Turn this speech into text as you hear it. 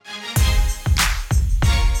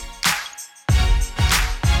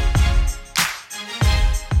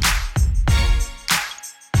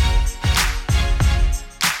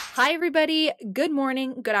Hi, everybody. Good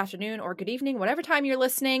morning, good afternoon, or good evening, whatever time you're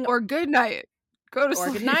listening. Or good night. Go to Or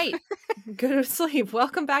sleep. good night. Go to sleep.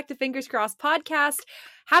 Welcome back to Fingers Crossed Podcast.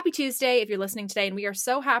 Happy Tuesday if you're listening today, and we are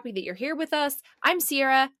so happy that you're here with us. I'm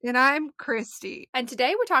Sierra. And I'm Kristee. And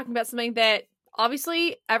today we're talking about something that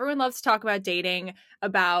obviously everyone loves to talk about dating,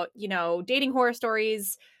 about, dating horror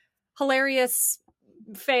stories, hilarious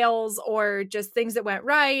fails, or just things that went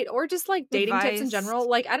right, or just like dating tips in general.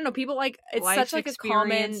 Like, I don't know, people like, it's life such like a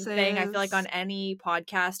common experiences. thing. I feel like on any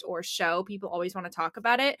podcast or show, people always want to talk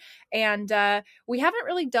about it. And we haven't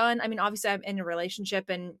really done, I mean, obviously I'm in a relationship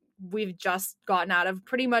and we've just gotten out of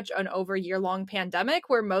pretty much an over year-long pandemic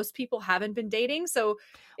where most people haven't been dating. So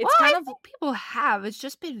it's I think people have. It's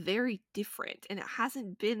just been very different, and it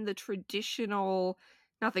hasn't been the traditional.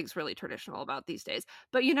 Nothing's really traditional about these days,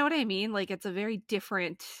 but you know what I mean? Like, it's a very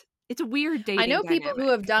different, it's a weird dating I know dynamic. people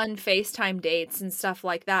who have done FaceTime dates and stuff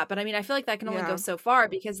like that, but I mean, I feel like that can only go so far,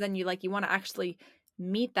 because then you want to actually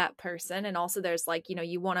meet that person. And also there's like,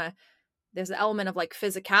 there's an element of like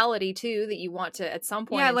physicality too that you want to at some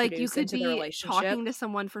point like you could into the be relationship. talking to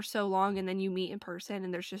someone for so long and then you meet in person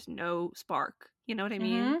and there's just no spark. You know what I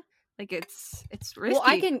mean? Mm-hmm. Like it's risky. Well,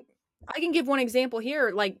 I can give one example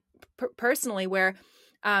here, like personally, where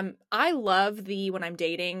I love when I'm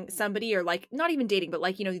dating somebody, or like not even dating, but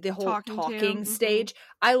like, the whole talking stage.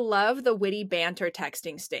 I love the witty banter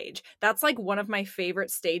texting stage. That's like one of my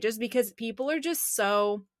favorite stages, because people are just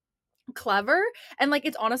so clever. And like,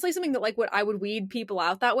 it's honestly something that like what I would weed people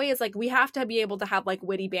out that way is like, we have to be able to have like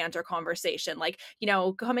witty banter conversation, like,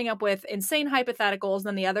 coming up with insane hypotheticals and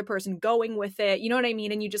then the other person going with it, you know what I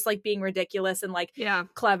mean? And you just like being ridiculous and like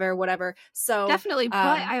clever, whatever. So definitely. But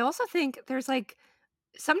I also think there's like,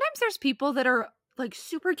 sometimes there's people that are like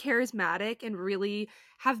super charismatic and really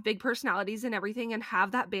have big personalities and everything and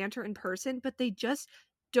have that banter in person, but they just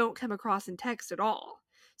don't come across in text at all.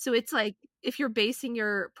 So it's like, if you're basing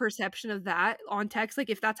your perception of that on text, like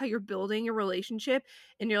if that's how you're building a relationship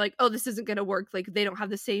and you're like, oh, this isn't going to work, like they don't have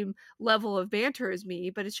the same level of banter as me,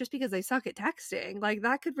 but it's just because they suck at texting, like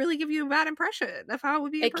that could really give you a bad impression of how it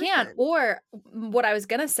would be in person. It can. Or what I was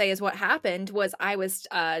going to say is what happened was I was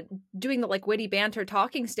doing the like witty banter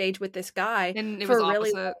talking stage with this guy and it for was a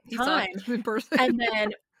really opposite. long time. In person. And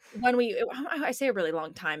then I say a really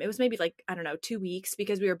long time, it was maybe like, I don't know, 2 weeks,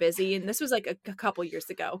 because we were busy. And this was like a couple years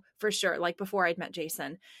ago for sure, like before I'd met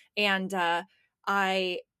Jason. And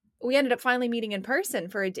we ended up finally meeting in person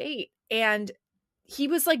for a date. And he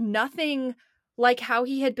was like nothing like how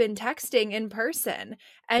he had been texting in person.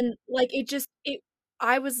 And like,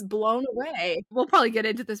 I was blown away. We'll probably get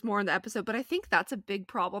into this more in the episode, but I think that's a big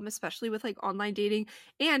problem, especially with like online dating.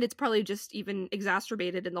 And it's probably just even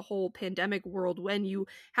exacerbated in the whole pandemic world when you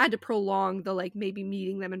had to prolong the like maybe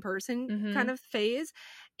meeting them in person kind of phase.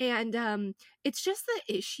 And it's just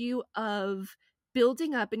the issue of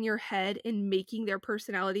building up in your head and making their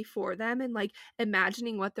personality for them and like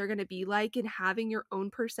imagining what they're going to be like and having your own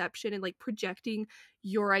perception and like projecting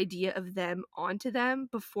your idea of them onto them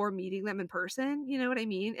before meeting them in person. You know what I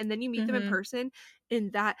mean? And then you meet them in person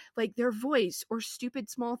and that like their voice or stupid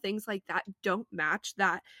small things like that don't match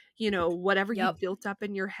that, whatever you built up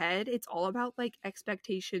in your head. It's all about like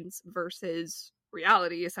expectations versus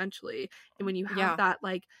reality, essentially. And when you have that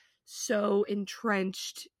like so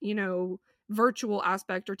entrenched, virtual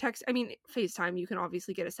aspect or text, I mean FaceTime you can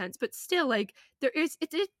obviously get a sense, but still like it's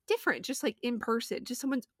different, just like in person, just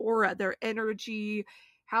someone's aura, their energy,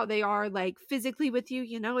 how they are like physically with you,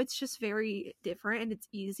 it's just very different, and it's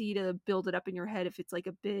easy to build it up in your head if it's like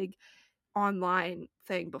a big online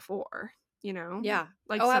thing before,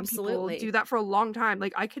 like some absolutely. people do that for a long time.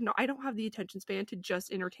 Like I don't have the attention span to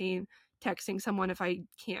just entertain texting someone if I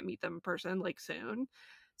can't meet them in person like soon.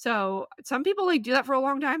 So some people like do that for a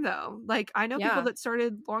long time though. Like I know people that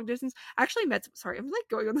started long distance. Actually sorry, I'm like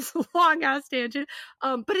going on this long ass tangent.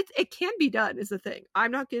 But it can be done is the thing. I'm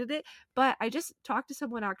not good at it, but I just talked to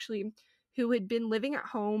someone actually who had been living at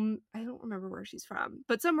home. I don't remember where she's from,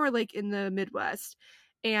 but somewhere like in the Midwest.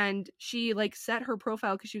 And she like set her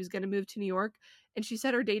profile because she was going to move to New York. And she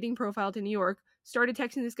set her dating profile to New York, started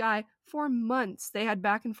texting this guy for months. They had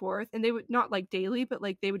back and forth, and they would not like daily, but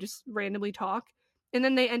like they would just randomly talk. And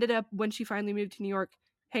then they ended up, when she finally moved to New York,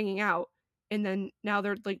 hanging out. And then now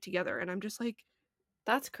they're like together. And I'm just like,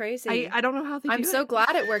 that's crazy. I don't know how they do it. I'm so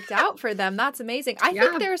glad it worked out for them. That's amazing. I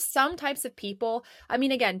think there's some types of people. I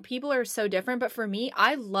mean, again, people are so different. But for me,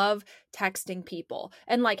 I love texting people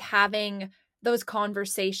and like having those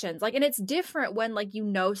conversations. Like, and it's different when like you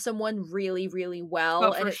know someone really, really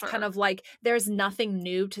well, and it's kind of like there's nothing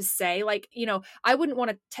new to say. Like, you know, I wouldn't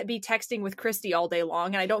want to be texting with Kristee all day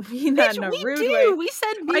long, and I don't mean that in a rude way. We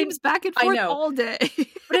send memes back and forth all day.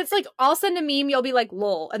 But it's like, I'll send a meme, you'll be like,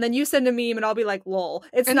 lol. And then you send a meme and I'll be like, lol.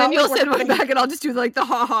 It's and not then you'll send one back and I'll just do like the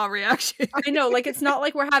ha-ha reaction. I know, like, it's not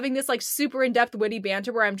like we're having this like super in-depth witty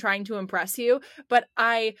banter where I'm trying to impress you. But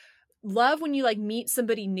I love when you like meet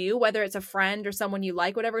somebody new, whether it's a friend or someone you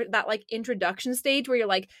like, whatever, that like introduction stage where you're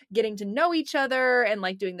like getting to know each other and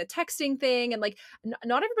like doing the texting thing. And like,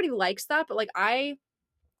 not everybody likes that, but like I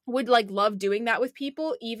would like love doing that with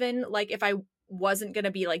people, even like if I wasn't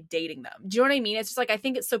gonna be like dating them. Do you know what I mean? It's just like, I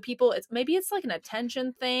think it's so people, it's maybe it's like an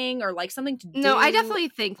attention thing or like something to do. No, I definitely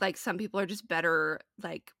think like some people are just better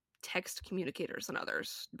like text communicators than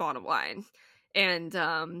others, bottom line. And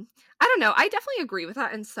I don't know, I definitely agree with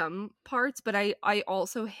that in some parts, but I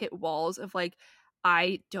also hit walls of like,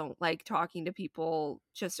 I don't like talking to people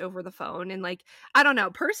just over the phone. And like, I don't know,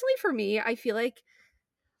 personally for me, I feel like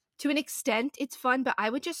to an extent it's fun, but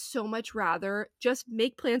I would just so much rather just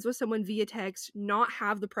make plans with someone via text, not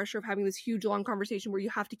have the pressure of having this huge long conversation where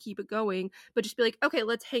you have to keep it going, but just be like, okay,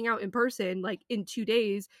 let's hang out in person like in 2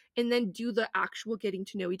 days, and then do the actual getting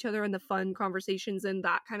to know each other and the fun conversations and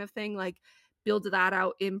that kind of thing. Like, build that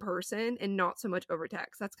out in person and not so much over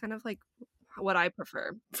text. That's kind of like what I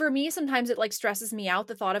prefer. For me, sometimes it like stresses me out,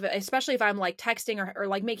 the thought of it, especially if I'm like texting or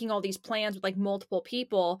like making all these plans with like multiple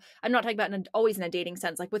people. I'm not talking about always in a dating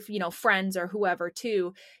sense, like with, you know, friends or whoever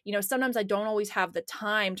too. You know, sometimes I don't always have the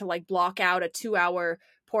time to like block out a 2-hour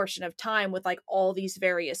portion of time with like all these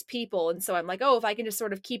various people. And so I'm like, oh, if I can just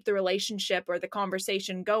sort of keep the relationship or the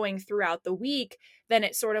conversation going throughout the week, then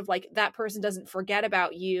it's sort of like that person doesn't forget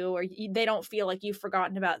about you, or they don't feel like you've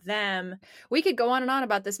forgotten about them. We could go on and on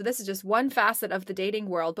about this, but this is just one facet of the dating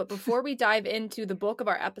world. But before we dive into the bulk of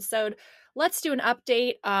our episode, let's do an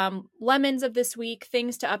update. Lemons of this week,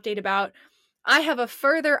 things to update about. I have a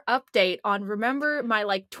further update on, remember my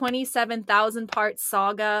like 27,000 part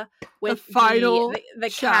saga with the final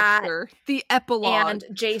the chapter, cat, the epilogue, and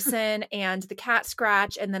Jason and the cat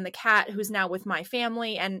Scratch, and then the cat who's now with my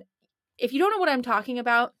family. And if you don't know what I'm talking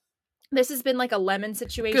about, this has been like a lemon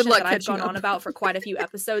situation that I've gone on about for quite a few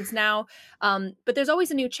episodes now. But there's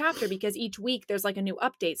always a new chapter because each week there's like a new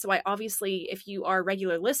update. So I obviously, if you are a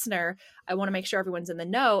regular listener, I want to make sure everyone's in the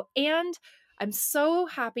know. And I'm so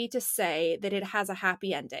happy to say that it has a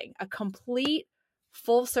happy ending, a complete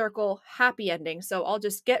full circle happy ending. So I'll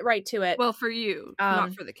just get right to it. Well, for you,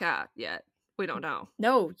 not for the cat yet. We don't know.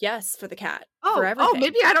 No, yes, for the cat. Oh, for everything.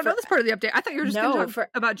 maybe I don't know this part of the update. I thought you were just going to talk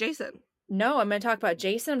about Jason. No, I'm going to talk about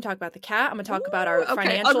Jason. I'm going to talk about the cat. I'm going to talk about our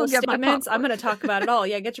financial statements. I'm going to talk about it all.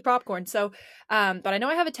 Yeah, get your popcorn. So, but I know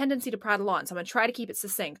I have a tendency to prattle on, so I'm going to try to keep it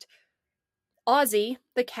succinct. Ozzy,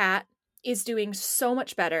 the cat, is doing so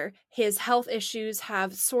much better. His health issues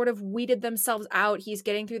have sort of weeded themselves out. He's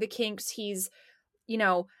getting through the kinks. He's, you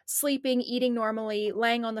know, sleeping, eating normally,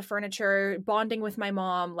 laying on the furniture, bonding with my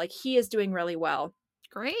mom. Like, he is doing really well.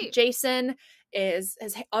 Great. Jason is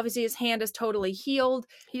obviously his hand is totally healed.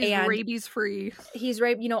 He's rabies free. He's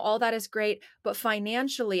you know, all that is great. But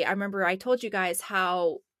financially, I remember I told you guys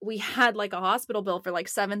how we had like a hospital bill for like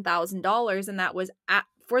 $7,000, and that was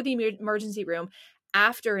for the emergency room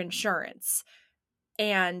after insurance.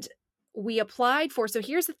 And we applied for, so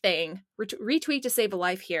here's the thing, retweet to save a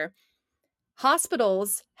life here.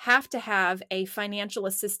 Hospitals have to have a financial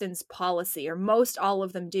assistance policy, or most all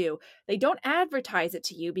of them do. They don't advertise it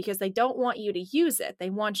to you because they don't want you to use it. They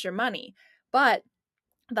want your money. But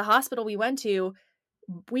the hospital we went to,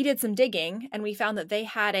 we did some digging and we found that they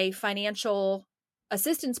had a financial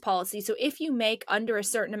assistance policy. So if you make under a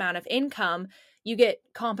certain amount of income, you get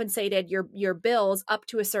compensated your bills up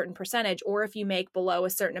to a certain percentage. Or if you make below a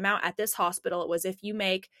certain amount, at this hospital, it was if you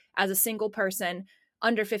make as a single person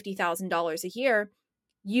under $50,000 a year,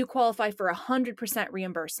 you qualify for 100%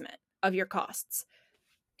 reimbursement of your costs.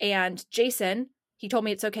 And Jason, he told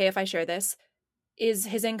me it's okay if I share this, is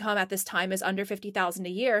his income at this time is under $50,000 a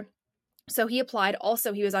year. So he applied.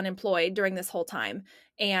 Also, he was unemployed during this whole time.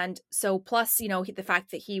 And so plus, you know, the fact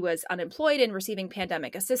that he was unemployed and receiving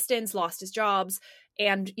pandemic assistance, lost his jobs,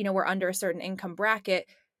 and, you know, we're under a certain income bracket,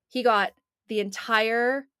 he got the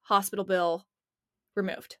entire hospital bill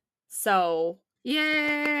removed. So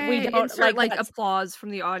yay! We don't insert like applause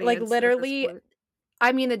from the audience. Like literally,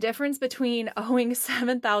 I mean, the difference between owing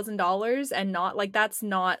 $7,000 and not, like, that's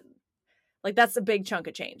not, like, that's a big chunk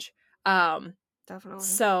of change. Definitely.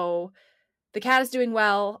 So the cat is doing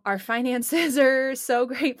well. Our finances are so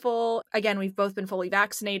grateful. Again, we've both been fully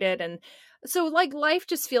vaccinated, and So like life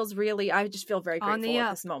just feels really, I just feel very grateful at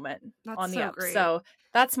this moment. That's on the so up. great. So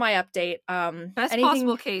that's my update. Best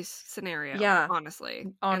possible case scenario. Yeah, honestly.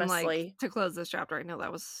 And like to close this chapter, I know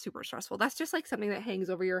that was super stressful. That's just like something that hangs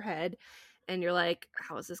over your head and you're like,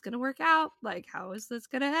 how is this gonna work out? Like, how is this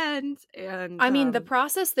gonna end? And I mean, the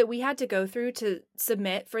process that we had to go through to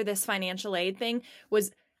submit for this financial aid thing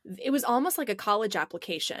was, it was almost like a college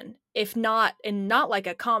application, if not, and not like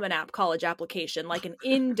a Common App college application, like an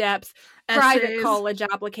in-depth private college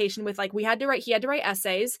application with like, he had to write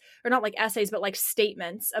essays, or not like essays, but like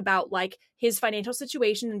statements about like his financial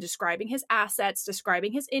situation and describing his assets,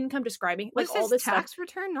 describing his income, describing like all this tax stuff.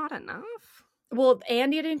 return not enough? Well,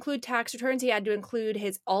 and he had to include tax returns. He had to include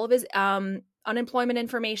all of his unemployment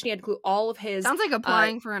information. He had to include all of his. Sounds like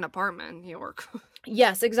applying for an apartment in New York.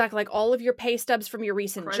 Yes, exactly. Like all of your pay stubs from your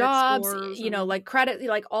recent credit jobs, and... like credit,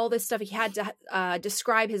 like all this stuff. He had to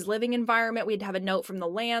describe his living environment. We had to have a note from the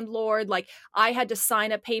landlord. Like I had to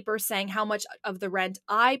sign a paper saying how much of the rent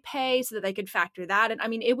I pay so that they could factor that in. I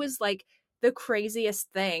mean, it was like the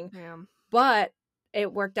craziest thing. Damn. But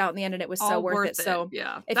it worked out in the end, and it was so worth it. So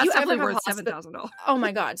yeah, if that's you definitely ever worth $7,000. Oh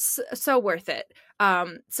my god, so worth it.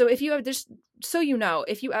 So if you have just so you know,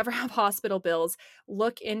 if you ever have hospital bills,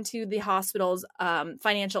 look into the hospital's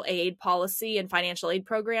financial aid policy and financial aid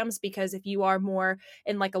programs, because if you are more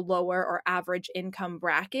in like a lower or average income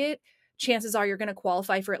bracket, chances are you're going to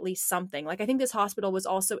qualify for at least something. Like I think this hospital was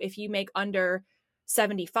also, if you make under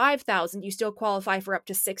 75,000, you still qualify for up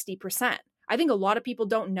to 60%. I think a lot of people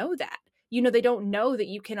don't know that. They don't know that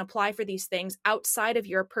you can apply for these things outside of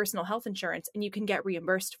your personal health insurance and you can get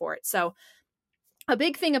reimbursed for it. So a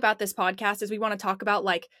big thing about this podcast is we want to talk about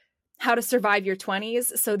like how to survive your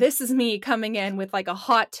 20s. So this is me coming in with like a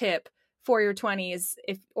hot tip for your 20s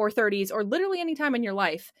or 30s or literally any time in your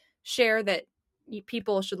life. Share that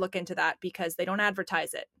people should look into that because they don't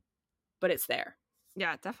advertise it, but it's there.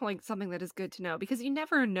 Yeah, definitely something that is good to know, because you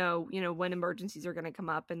never know, when emergencies are going to come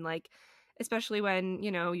up, and like, especially when,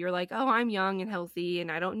 you're like, oh, I'm young and healthy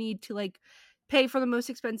and I don't need to like pay for the most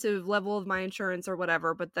expensive level of my insurance or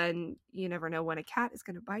whatever. But then you never know when a cat is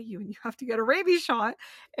going to bite you and you have to get a rabies shot.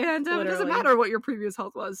 And it doesn't matter what your previous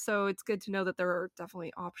health was. So it's good to know that there are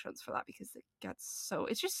definitely options for that, because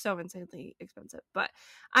it's just so insanely expensive. But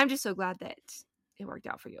I'm just so glad that it worked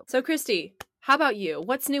out for you. So Kristee, how about you?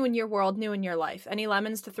 What's new in your world, new in your life? Any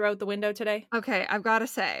lemons to throw out the window today? Okay, I've got to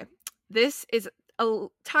say, this is a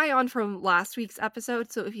tie on from last week's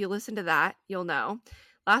episode. So if you listen to that, you'll know.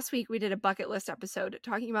 Last week we did a bucket list episode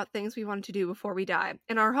talking about things we wanted to do before we die.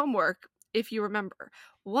 And our homework, if you remember,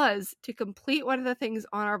 was to complete one of the things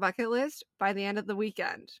on our bucket list by the end of the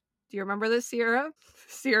weekend. Do you remember this, Sierra?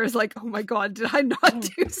 Sierra's like, oh my God, did I not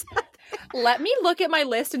do something? Let me look at my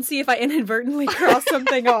list and see if I inadvertently crossed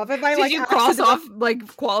something off. If I did you cross off,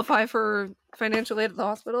 like, qualify for financial aid at the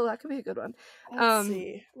hospital? That could be a good one. Let's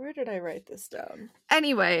see. Where did I write this down?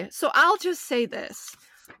 Anyway, so I'll just say this.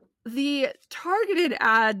 The targeted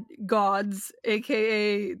ad gods,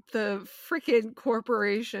 aka the freaking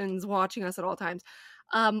corporations watching us at all times,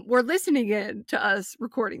 were listening in to us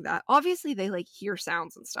recording that. Obviously they like hear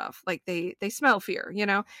sounds and stuff, like they smell fear,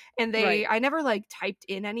 and I never like typed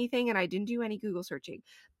in anything, and I didn't do any Google searching.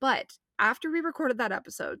 But after we recorded that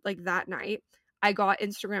episode, like that night, I got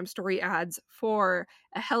Instagram story ads for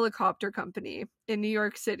a helicopter company in New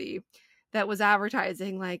York City that was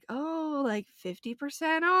advertising like, oh, like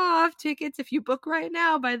 50% off tickets if you book right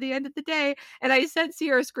now by the end of the day. And I sent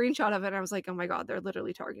Sierra a screenshot of it, and I was like, oh my God, they're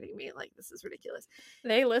literally targeting me. Like, this is ridiculous.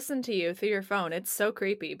 They listen to you through your phone. It's so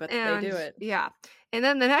creepy, but they do it. Yeah. And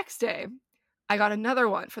then the next day, I got another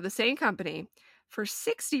one for the same company for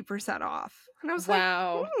 60% off. And I was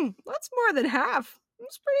wow. like, that's more than half.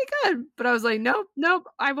 It's pretty good. But I was like, nope,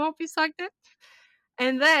 I won't be sucked in.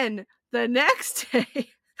 And then the next day,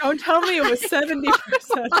 don't tell me it was 70%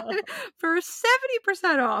 off. For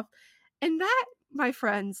 70% off. And that, my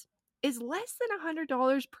friends, is less than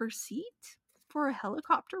 $100 per seat for a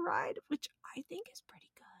helicopter ride, which I think is pretty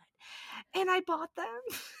good. And I bought them.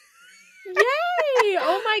 Yay!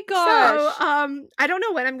 Oh my gosh. So, I don't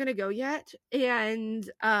know when I'm going to go yet. And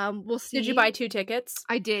we'll see. Did you buy 2 tickets?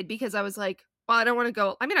 I did, because I was like, well, I don't want to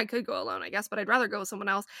go. I mean, I could go alone, I guess, but I'd rather go with someone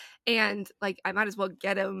else. And like, I might as well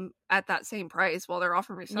get them at that same price while they're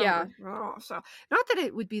offering me some. Yeah. Oh, so not that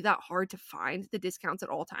it would be that hard to find the discounts at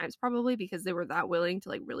all times, probably, because they were that willing to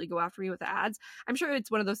like really go after me with the ads. I'm sure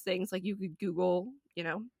it's one of those things like you could Google,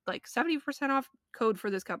 like 70% off code for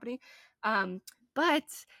this company. But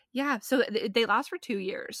yeah, so they last for 2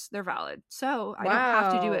 years. They're valid. So I don't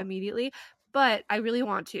have to do it immediately. But I really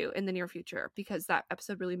want to in the near future, because that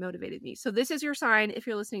episode really motivated me. So this is your sign. If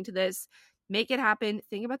you're listening to this, make it happen.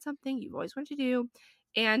 Think about something you've always wanted to do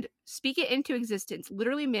and speak it into existence.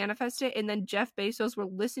 Literally manifest it, and then Jeff Bezos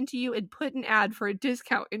will listen to you and put an ad for a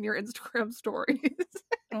discount in your Instagram stories.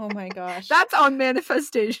 Oh my gosh. That's on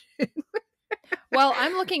manifestation. Well,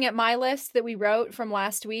 I'm looking at my list that we wrote from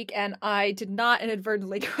last week, and I did not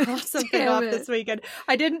inadvertently cross something off this weekend.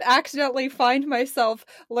 I didn't accidentally find myself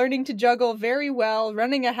learning to juggle very well,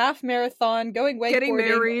 running a half marathon, going wakeboarding, getting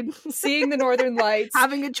married, seeing the Northern Lights,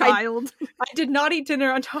 having a child. I did not eat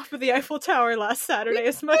dinner on top of the Eiffel Tower last Saturday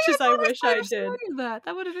as much as I wish I did. That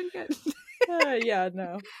would have been good. Yeah,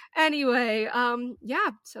 no. Anyway, yeah,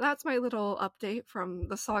 so that's my little update from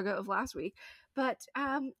the saga of last week. But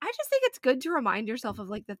I just think it's good to remind yourself of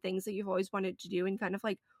like the things that you've always wanted to do and kind of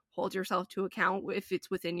like hold yourself to account if it's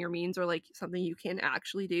within your means or like something you can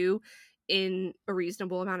actually do in a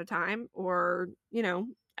reasonable amount of time or, you know,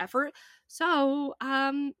 effort. So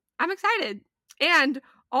I'm excited. And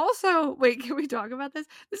also, wait, can we talk about this?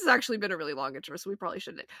 This has actually been a really long intro, so we probably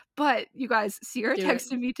shouldn't. But you guys, Sierra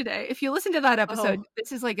texted me today. If you listen to that episode,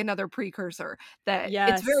 this is like another precursor that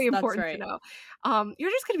it's very important to know.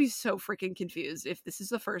 You're just going to be so freaking confused if this is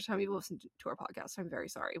the first time you've listened to our podcast. I'm very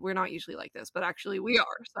sorry. We're not usually like this, but actually we are.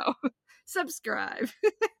 So subscribe.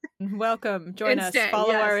 Welcome. Join us.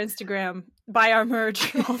 Follow our Instagram. Buy our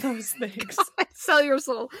merch. All those things. Sell your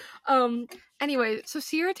soul. Anyway, so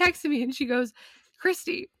Sierra texted me and she goes,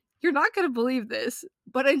 Kristee, you're not going to believe this,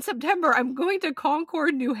 but in September, I'm going to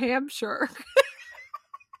Concord, New Hampshire.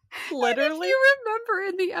 Literally? If you remember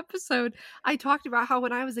in the episode, I talked about how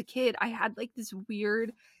when I was a kid, I had like this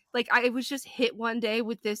weird, like I was just hit one day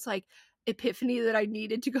with this like epiphany that I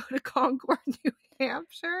needed to go to Concord, New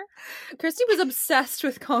Hampshire. Kristee was obsessed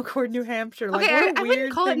with Concord, New Hampshire. Like, okay, I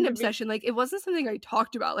wouldn't call it an obsession. Like, it wasn't something I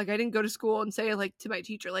talked about. Like, I didn't go to school and say like to my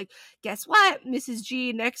teacher, like, guess what, Mrs.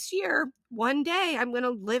 G, next year, one day I'm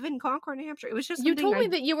gonna live in Concord, New Hampshire. It was just you told me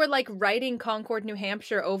that you were like writing Concord, New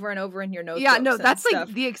Hampshire over and over in your notebook. Yeah, no, that's like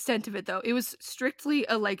the extent of it though. It was strictly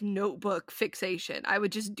a like notebook fixation. I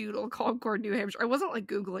would just doodle Concord, New Hampshire. I wasn't like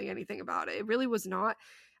Googling anything about it. It really was not.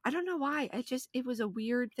 I don't know why. It was a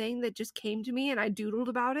weird thing that just came to me and I doodled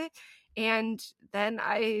about it. And then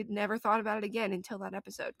I never thought about it again until that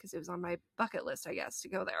episode because it was on my bucket list, I guess, to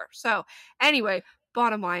go there. So anyway,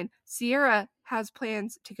 bottom line, Sierra has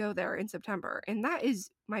plans to go there in September. And that is,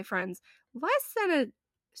 my friends, less than a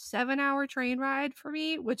 7-hour train ride for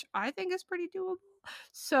me, which I think is pretty doable.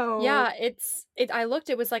 So yeah, I looked,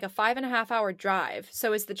 it was like a 5.5 hour drive.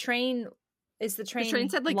 So is the train the train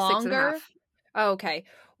said like longer? 6.5. Oh, okay.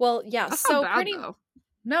 Well, yeah. That's so not bad, pretty. Though.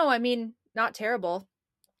 No, I mean, not terrible.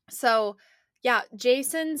 So, yeah,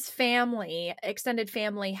 Jason's family, extended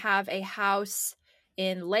family, have a house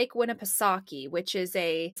in Lake Winnipesaukee, which is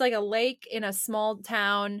it's like a lake in a small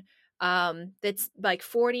town that's like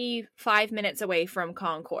 45 minutes away from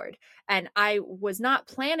Concord. And I was not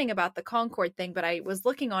planning about the Concord thing, but I was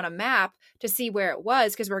looking on a map to see where it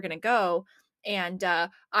was because we're going to go. And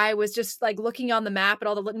I was just like looking on the map at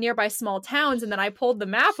all the nearby small towns, and then I pulled the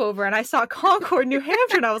map over and I saw Concord, New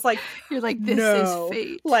Hampshire, and I was like, "You're like, this is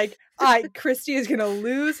fate." Like, Kristee is gonna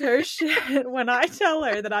lose her shit when I tell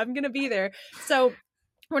her that I'm gonna be there. So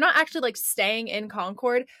we're not actually like staying in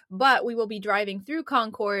Concord, but we will be driving through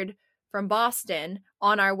Concord from Boston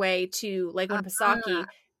on our way to Lake Winnipesaukee.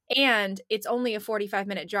 And it's only a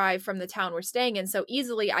 45-minute drive from the town we're staying in. So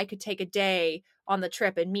easily I could take a day on the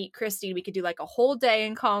trip and meet Kristee. We could do like a whole day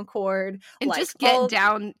in Concord. And like, just get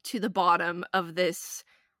down to the bottom of this.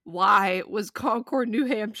 Why was Concord, New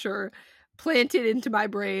Hampshire planted into my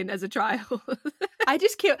brain as a child? I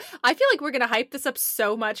just can't. I feel like we're going to hype this up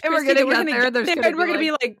so much, Kristee, and we're going to get there. And we're going to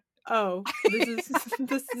be like, oh, this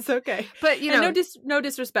is okay. But you know, no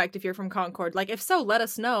disrespect if you're from Concord. Like, if so, let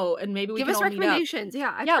us know, and maybe we give can us all recommendations. Meet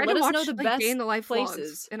up. Yeah, let us know the best day in the life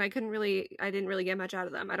places. Vlogs, and I didn't really get much out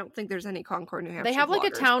of them. I don't think there's any Concord, New Hampshire. They have like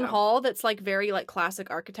a town hall that's like very like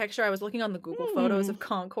classic architecture. I was looking on the Google photos of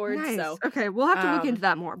Concord. Nice. So okay, we'll have to look into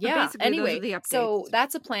that more. But yeah. Anyway, those are the updates. So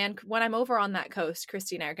that's a plan. When I'm over on that coast,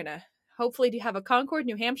 Kristee and I are gonna hopefully have a Concord,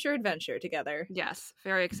 New Hampshire adventure together. Yes,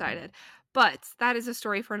 very excited. But that is a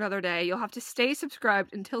story for another day. You'll have to stay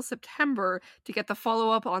subscribed until September to get the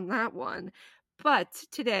follow-up on that one. But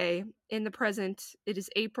today, in the present, it is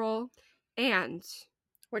April, and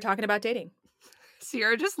we're talking about dating.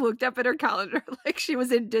 Sierra just looked up at her calendar like she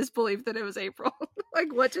was in disbelief that it was April.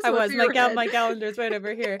 Like, what just I was. My calendar's right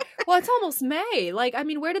over here. Well, it's almost May. Like, I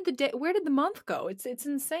mean, where did the month go? It's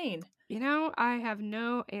insane. You know, I have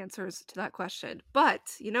no answers to that question. But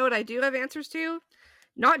you know what I do have answers to?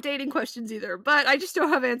 Not dating questions either, but I just don't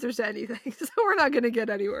have answers to anything. So we're not going to get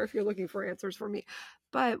anywhere if you're looking for answers from me.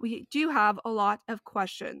 But we do have a lot of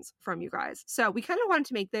questions from you guys. So we kind of wanted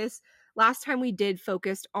to make this. Last time we did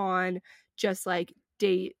focused on just like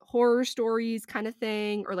date horror stories kind of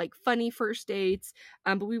thing, or like funny first dates,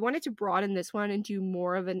 but we wanted to broaden this one and do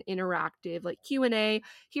more of an interactive like Q&A,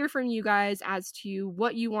 hear from you guys as to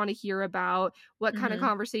what you want to hear about, what kind of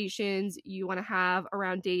conversations you want to have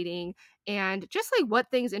around dating, and just like what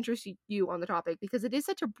things interest you on the topic, because it is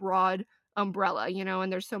such a broad umbrella, you know,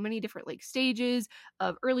 and there's so many different like stages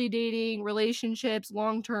of early dating, relationships,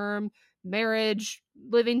 long-term, marriage,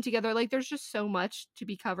 living together. Like there's just so much to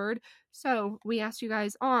be covered. So we asked you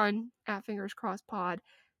guys on @FingersCrossedPod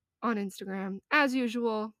on Instagram as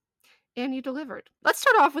usual, and you delivered. Let's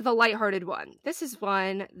start off with a lighthearted one. This is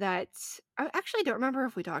one that I actually don't remember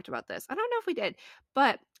if we talked about this. I don't know if we did,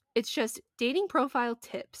 but it's just dating profile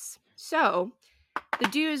tips. So the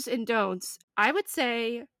do's and don'ts, I would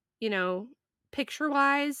say, you know, picture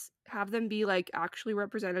wise, have them be like actually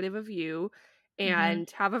representative of you, and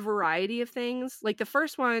have a variety of things. Like the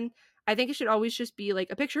first one, I think it should always just be like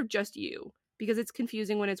a picture of just you, because it's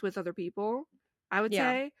confusing when it's with other people, I would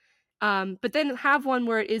say. But then have one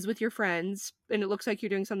where it is with your friends and it looks like you're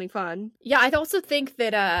doing something fun. Yeah, I also think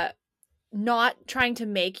that not trying to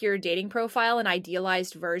make your dating profile an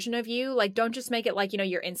idealized version of you. Like, don't just make it like, you know,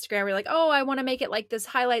 your Instagram where you're like, oh, I want to make it like this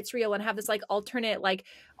highlights reel and have this like alternate, like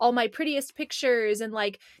all my prettiest pictures and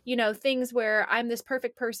like, you know, things where I'm this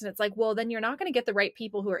perfect person. It's like, well, then you're not going to get the right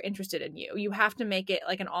people who are interested in you. You have to make it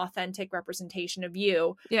like an authentic representation of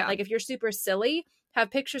you. Yeah. Like if you're super silly, have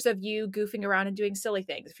pictures of you goofing around and doing silly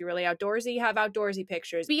things. If you're really outdoorsy, have outdoorsy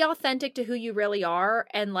pictures. Be authentic to who you really are,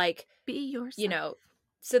 and like be yourself, you know,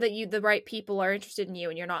 so that the right people are interested in you,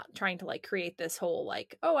 and you're not trying to like create this whole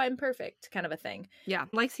like, oh, I'm perfect kind of a thing. Yeah.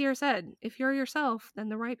 Like Sierra said, if you're yourself, then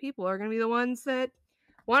the right people are going to be the ones that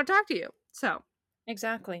want to talk to you. So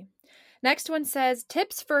exactly. Next one says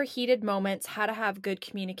tips for heated moments, how to have good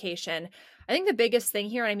communication. I think the biggest thing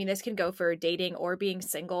here, and I mean, this can go for dating or being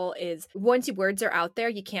single, is once your words are out there,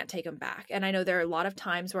 you can't take them back. And I know there are a lot of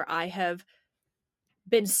times where I have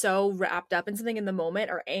been so wrapped up in something in the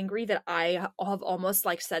moment or angry that I have almost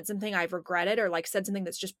like said something I've regretted, or like said something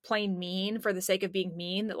that's just plain mean for the sake of being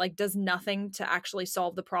mean, that like does nothing to actually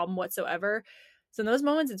solve the problem whatsoever. So in those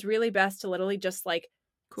moments, it's really best to literally just like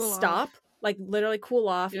stop, like literally cool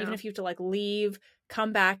off, even if you have to like leave,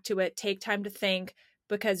 come back to it, take time to think,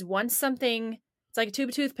 because once something, it's like a tube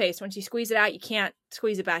of toothpaste. Once you squeeze it out, you can't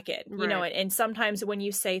squeeze it back in, you know, and sometimes when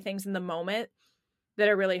you say things in the moment that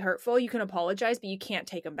are really hurtful, you can apologize, but you can't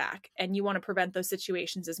take them back. And you want to prevent those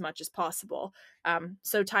situations as much as possible.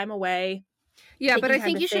 So time away. Yeah, but I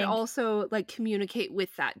think you should also like communicate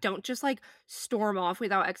with that. Don't just like storm off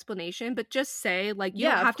without explanation, but just say like, you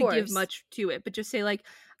don't have to give much to it, but just say like,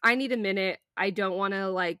 I need a minute. I don't want to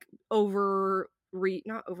like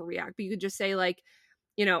not overreact, but you could just say like,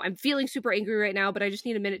 you know, I'm feeling super angry right now, but I just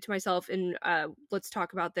need a minute to myself, and let's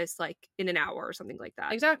talk about this like in an hour or something like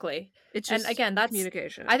that. Exactly. It's just, and again, that's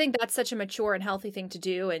communication. I think that's such a mature and healthy thing to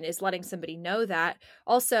do, and is letting somebody know that.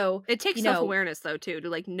 Also, it takes self-awareness though too, to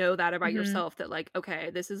like know that about yourself, that like,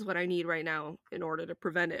 okay, this is what I need right now in order to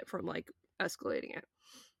prevent it from like escalating it.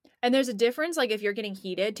 And there's a difference, like if you're getting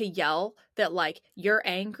heated, to yell that like you're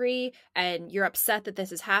angry and you're upset that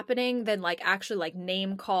this is happening, than like actually like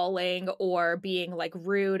name calling or being like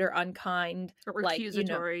rude or unkind or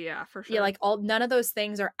accusatory, like, for sure. Yeah, like none of those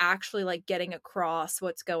things are actually like getting across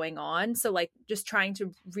what's going on. So like just trying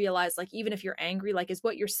to realize, like, even if you're angry, like, is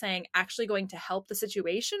what you're saying actually going to help the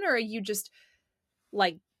situation, or are you just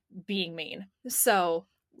like being mean? So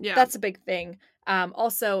yeah, that's a big thing.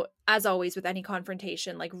 Also, as always with any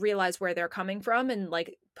confrontation, like realize where they're coming from and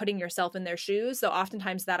like putting yourself in their shoes. So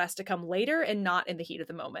oftentimes that has to come later and not in the heat of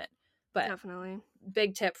the moment. But definitely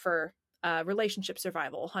big tip for relationship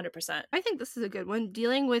survival, 100%. I think this is a good one.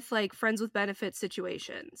 Dealing with like friends with benefits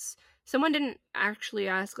situations. Someone didn't actually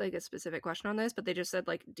ask like a specific question on this, but they just said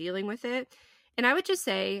like dealing with it. And I would just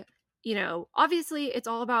say, you know, obviously it's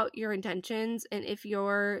all about your intentions. And if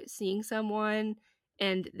you're seeing someone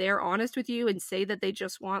and they're honest with you and say that they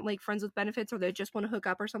just want like friends with benefits, or they just want to hook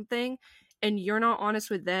up or something, and you're not honest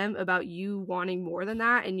with them about you wanting more than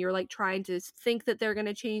that, and you're like trying to think that they're going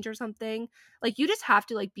to change or something, like you just have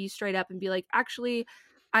to like be straight up and be like, actually,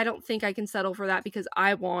 I don't think I can settle for that because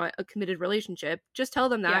I want a committed relationship. Just tell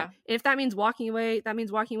them that. And if that means walking away, that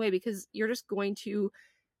means walking away, because you're just going to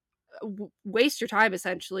waste your time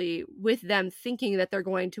essentially with them thinking that they're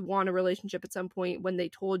going to want a relationship at some point when they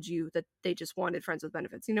told you that they just wanted friends with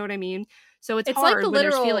benefits. You know what I mean? So it's hard like the when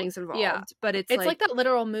there's literal feelings involved, but it's like that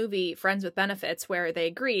literal movie Friends with Benefits where they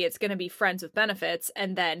agree it's going to be friends with benefits,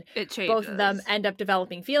 and then it changes. Both of them end up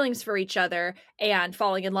developing feelings for each other and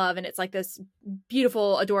falling in love, and it's like this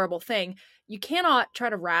beautiful, adorable thing. You cannot try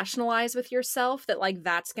to rationalize with yourself that like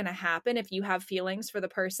that's going to happen if you have feelings for the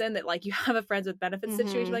person that like you have a friends with benefits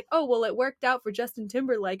situation. Like, oh, well, it worked out for Justin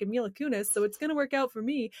Timberlake and Mila Kunis, so it's going to work out for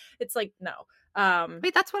me. It's like, no.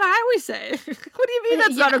 Wait, that's what I always say. What do you mean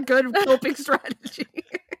that's not a good coping strategy?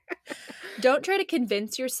 Don't try to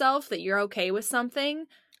convince yourself that you're okay with something.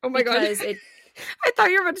 Oh my god. I thought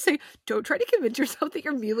you were about to say, don't try to convince yourself that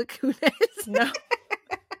you're Mila Kunis. No.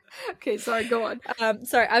 Okay, sorry, go on.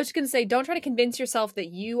 Sorry, I was just going to say, don't try to convince yourself that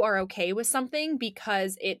you are okay with something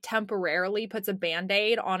because it temporarily puts a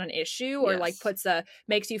Band-Aid on an issue or like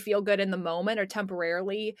makes you feel good in the moment or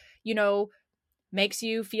temporarily, you know, makes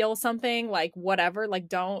you feel something like whatever. Like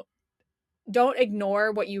don't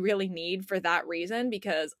ignore what you really need for that reason,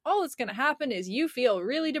 because all that's going to happen is you feel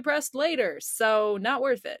really depressed later. So not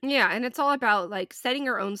worth it. Yeah. And it's all about like setting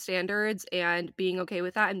your own standards and being okay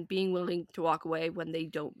with that and being willing to walk away when they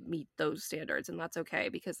don't meet those standards. And that's okay,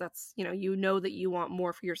 because that's, you know that you want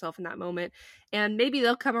more for yourself in that moment. And maybe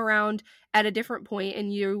they'll come around at a different point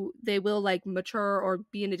and they will like mature or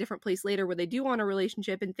be in a different place later where they do want a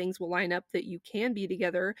relationship and things will line up that you can be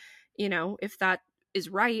together, if that is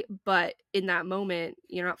right. But in that moment,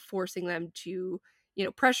 you're not forcing them to,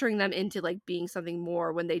 pressuring them into like being something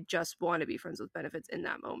more when they just want to be friends with benefits in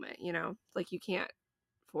that moment, like you can't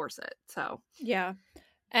force it. So yeah.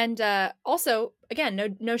 And also,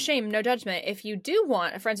 again, no shame, no judgment. If you do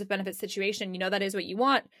want a friends with benefits situation, that is what you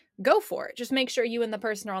want, go for it. Just make sure you and the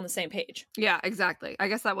person are on the same page. Yeah, exactly. I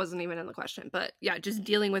guess that wasn't even in the question, but yeah, just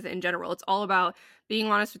dealing with it in general. It's all about being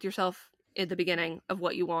honest with yourself at the beginning of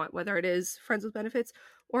what you want, whether it is friends with benefits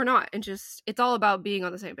or not. And just, it's all about being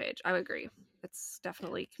on the same page. I would agree. It's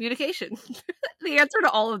definitely communication. The answer to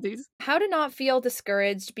all of these. How to not feel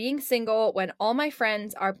discouraged being single when all my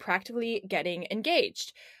friends are practically getting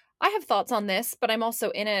engaged. I have thoughts on this, but I'm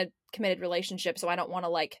also in a committed relationship, so I don't want to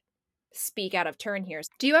like speak out of turn here.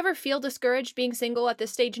 Do you ever feel discouraged being single at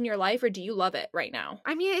this stage in your life, or do you love it right now?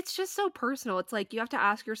 I mean, it's just so personal. It's like you have to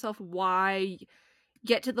ask yourself why.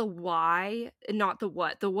 Get to the why and not the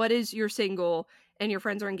what. The what is you're single and your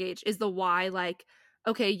friends are engaged. Is the why like,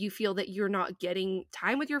 okay, you feel that you're not getting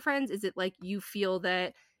time with your friends? Is it like you feel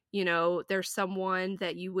that, there's someone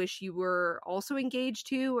that you wish you were also engaged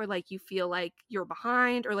to, or like you feel like you're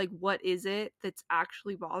behind, or like what is it that's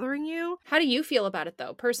actually bothering you? How do you feel about it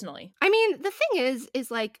though, personally? I mean, the thing is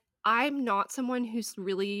like I'm not someone who's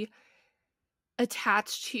really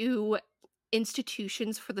attached to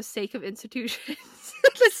institutions for the sake of institutions.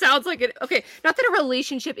 This sounds like it. Okay, not that a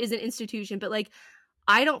relationship is an institution, but like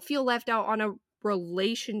I don't feel left out on a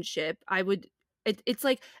relationship. It's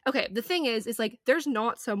like, okay, the thing is like there's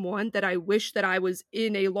not someone that I wish that I was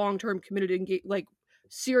in a long-term committed like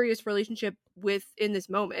serious relationship with in this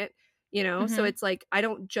moment, So it's like I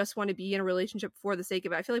don't just want to be in a relationship for the sake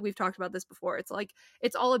of it. I feel like we've talked about this before. It's like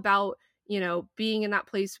it's all about being in that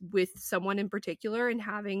place with someone in particular and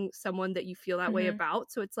having someone that you feel that way about.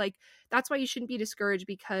 So it's like, that's why you shouldn't be discouraged,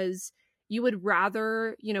 because you would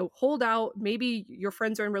rather, hold out. Maybe your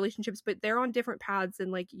friends are in relationships, but they're on different paths and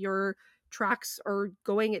like your tracks are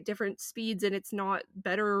going at different speeds, and it's not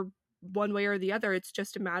better one way or the other. It's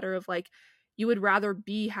just a matter of like, you would rather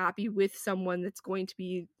be happy with someone that's going to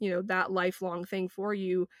be, that lifelong thing for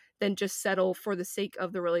you than just settle for the sake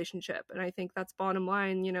of the relationship. And I think that's bottom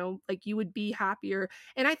line, like you would be happier.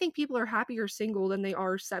 And I think people are happier single than they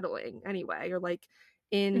are settling anyway, or like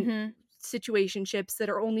in situationships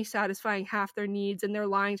that are only satisfying half their needs and they're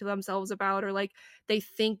lying to themselves about, or like they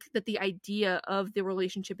think that the idea of the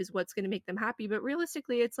relationship is what's going to make them happy. But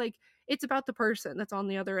realistically, it's like, it's about the person that's on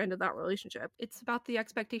the other end of that relationship. It's about the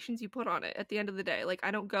expectations you put on it at the end of the day. Like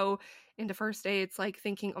I don't go into first dates like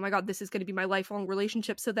thinking, oh my god, this is going to be my lifelong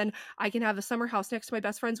relationship, so then I can have a summer house next to my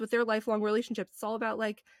best friends with their lifelong relationships. It's all about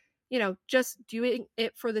like, just doing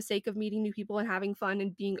it for the sake of meeting new people and having fun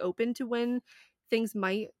and being open to when things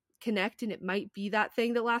might connect and it might be that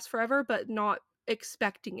thing that lasts forever, but not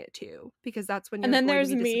expecting it to, because that's when you're. And then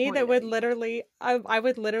there's me that would literally I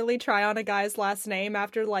would literally try on a guy's last name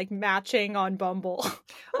after like matching on Bumble.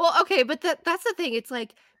 Well, okay, but that's the thing. It's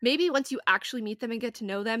like maybe once you actually meet them and get to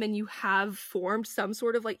know them and you have formed some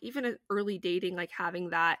sort of like even an early dating, like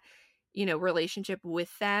having that relationship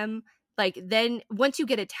with them, like then once you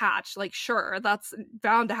get attached, like sure, that's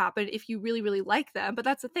bound to happen if you really really like them. But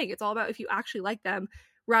that's the thing, it's all about if you actually like them.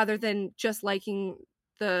 rather than just liking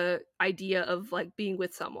the idea of like being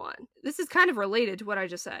with someone. This is kind of related to what I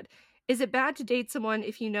just said. Is it bad to date someone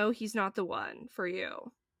if you know he's not the one for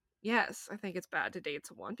you? Yes, I think it's bad to date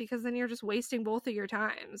someone because then you're just wasting both of your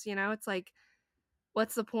times, you know? It's like,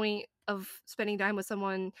 what's the point of spending time with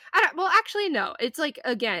someone? Well, actually, no. It's like,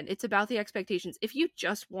 again, it's about the expectations. If you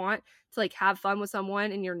just want to like have fun with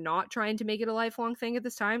someone and you're not trying to make it a lifelong thing at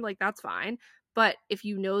this time, like that's fine. But if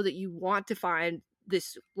you know that you want to find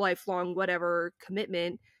this lifelong whatever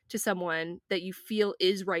commitment to someone that you feel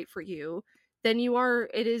is right for you, then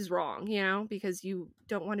it is wrong, you know, because you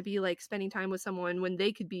don't want to be like spending time with someone when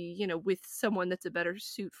they could be, you know, with someone that's a better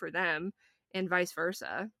suit for them and vice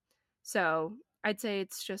versa. So I'd say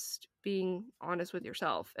it's just being honest with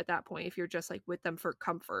yourself at that point if you're just like with them for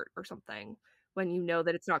comfort or something when you know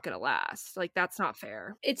that it's not going to last. Like, that's not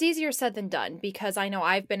fair. It's easier said than done because I know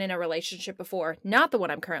I've been in a relationship before, not the one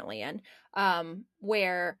I'm currently in,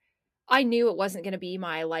 where I knew it wasn't going to be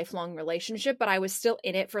my lifelong relationship, but I was still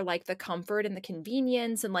in it for like the comfort and the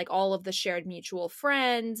convenience and like all of the shared mutual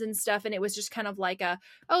friends and stuff. And it was just kind of like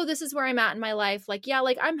oh, this is where I'm at in my life. Like, yeah,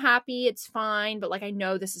 like I'm happy, it's fine, but like I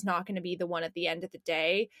know this is not going to be the one at the end of the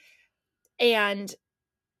day. And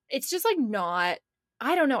it's just like not,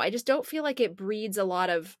 I don't know. I just don't feel like it breeds a lot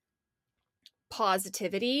of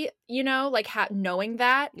positivity, you know, like knowing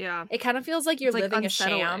that. Yeah. It kind of feels like you're like living a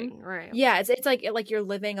sham. Right. Yeah, it's like you're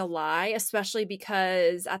living a lie, especially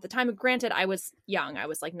because at the time, granted, I was young. I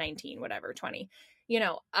was like 19, whatever, 20. You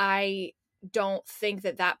know, I don't think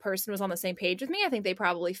that person was on the same page with me. I think they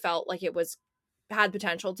probably felt like it had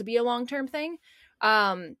potential to be a long-term thing.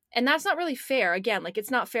 And that's not really fair. Again, like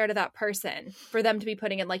it's not fair to that person for them to be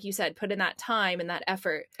putting in, like you said, put in that time and that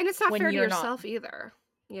effort. And it's not fair to yourself either,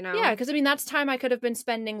 you know? Yeah, because I mean, that's time I could have been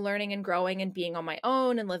spending learning and growing and being on my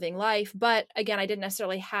own and living life. But again, I didn't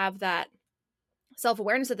necessarily have that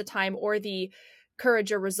self-awareness at the time or the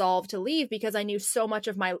courage or resolve to leave because I knew so much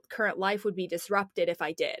of my current life would be disrupted if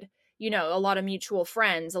I did. You know, a lot of mutual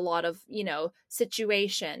friends, a lot of, you know,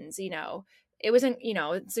 situations, you know, it wasn't, you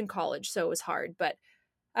know, it's in college, so it was hard. But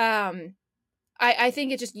I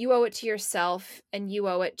think it just, you owe it to yourself and you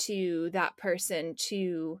owe it to that person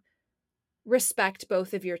to respect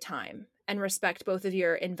both of your time and respect both of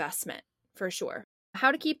your investment, for sure.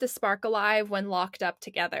 How to keep the spark alive when locked up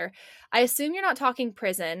together. I assume you're not talking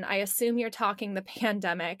prison. I assume you're talking the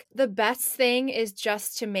pandemic. The best thing is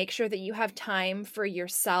just to make sure that you have time for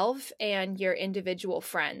yourself and your individual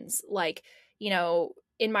friends. Like, you know,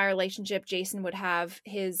 in my relationship, Jason would have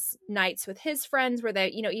his nights with his friends where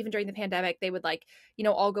they, you know, even during the pandemic, they would like, you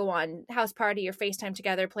know, all go on house party or FaceTime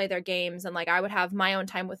together, play their games. And like, I would have my own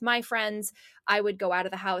time with my friends. I would go out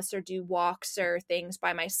of the house or do walks or things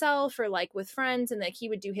by myself or like with friends. And like, he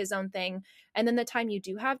would do his own thing. And then the time you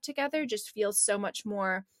do have together just feels so much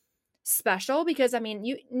more special because I mean,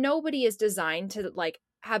 nobody is designed to like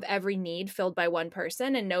have every need filled by one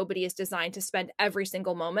person, and nobody is designed to spend every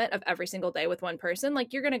single moment of every single day with one person.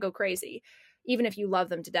 Like, you're going to go crazy even if you love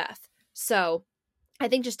them to death. So I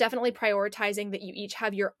think just definitely prioritizing that you each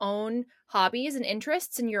have your own hobbies and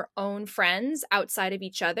interests and your own friends outside of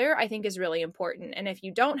each other, I think is really important. And if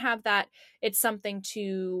you don't have that, it's something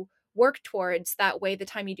to work towards. That way, the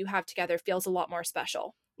time you do have together feels a lot more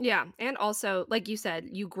special. Yeah, and also, like you said,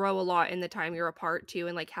 you grow a lot in the time you're apart too,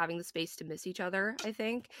 and like having the space to miss each other, I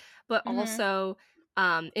think. But also,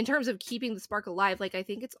 in terms of keeping the spark alive, like I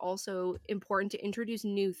think it's also important to introduce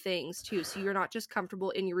new things too. So you're not just comfortable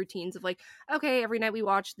in your routines of like, okay, every night we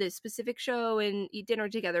watch this specific show and eat dinner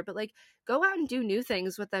together, but like go out and do new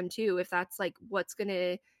things with them too, if that's like what's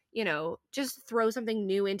gonna, you know, just throw something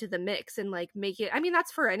new into the mix and like make it, I mean,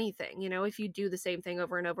 that's for anything, you know, if you do the same thing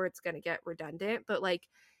over and over, it's gonna get redundant. But like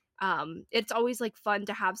it's always like fun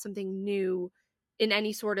to have something new in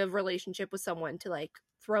any sort of relationship with someone to like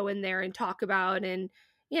throw in there and talk about and,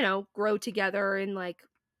 you know, grow together and like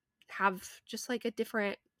have just like a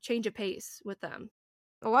different change of pace with them.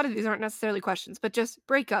 A lot of these aren't necessarily questions, but just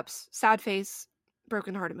breakups, sad face,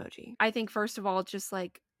 broken heart emoji. I think first of all, just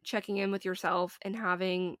like checking in with yourself and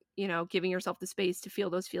having, you know, giving yourself the space to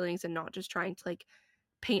feel those feelings and not just trying to like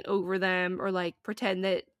paint over them or like pretend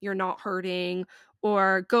that you're not hurting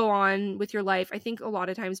or go on with your life. I think a lot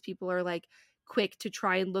of times people are like quick to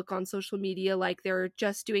try and look on social media like they're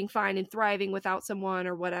just doing fine and thriving without someone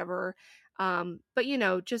or whatever. But you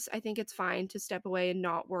know, just I think it's fine to step away and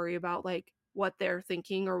not worry about like what they're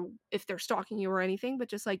thinking or if they're stalking you or anything, but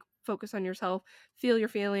just like focus on yourself, feel your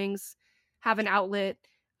feelings, have an outlet,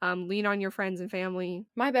 lean on your friends and family.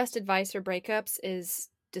 My best advice for breakups is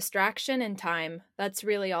distraction and time. That's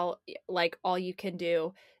really all you can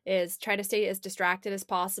do is try to stay as distracted as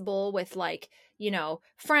possible with like,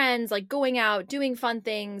 friends, like going out, doing fun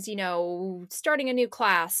things, starting a new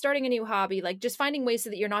class, starting a new hobby, like just finding ways so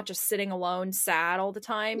that you're not just sitting alone, sad all the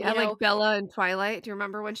time, Yeah, like Bella in Twilight. Do you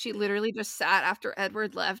remember when she literally just sat after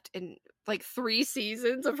Edward left in like 3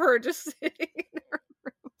 seasons of her just sitting in her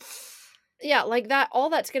room? Yeah, like that, all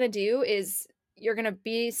that's gonna do is you're gonna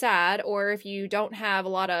be sad, or if you don't have a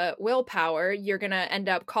lot of willpower, you're gonna end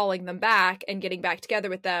up calling them back and getting back together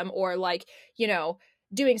with them, or like,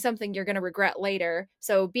 doing something you're gonna regret later.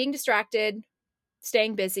 So being distracted,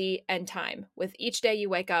 staying busy, and time. With each day you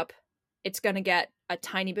wake up, it's gonna get a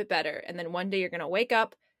tiny bit better. And then one day you're gonna wake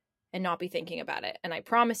up and not be thinking about it. And I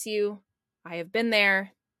promise you, I have been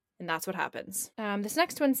there. And that's what happens. This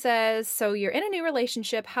next one says, so you're in a new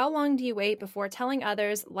relationship. How long do you wait before telling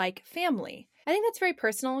others, like family? I think that's very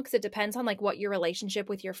personal because it depends on like what your relationship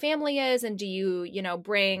with your family is. And do you,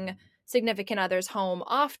 bring significant others home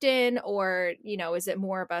often? Or, is it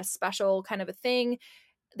more of a special kind of a thing?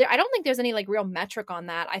 I don't think there's any like real metric on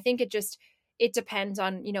that. I think it depends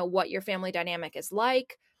on, what your family dynamic is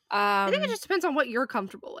like. I think it just depends on what you're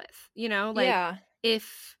comfortable with, like yeah.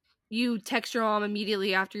 If you text your mom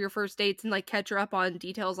immediately after your first dates and like catch her up on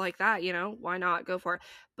details like that, why not go for it?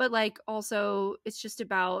 But like also it's just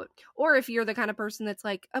about, or if you're the kind of person that's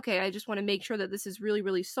like, okay, I just want to make sure that this is really,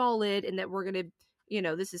 really solid and that we're going to,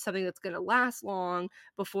 this is something that's going to last long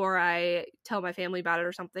before I tell my family about it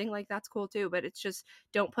or something, like that's cool too. But it's just,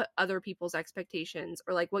 don't put other people's expectations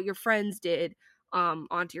or like what your friends did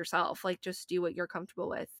onto yourself. Like just do what you're comfortable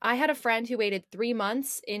with. I had a friend who waited 3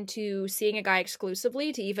 months into seeing a guy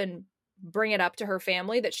exclusively to even bring it up to her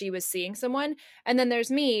family that she was seeing someone. And then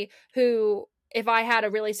there's me who, if I had a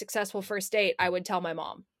really successful first date, I would tell my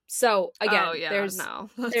mom. So again, that's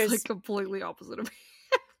like completely opposite of me.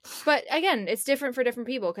 But again, it's different for different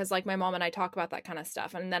people because like my mom and I talk about that kind of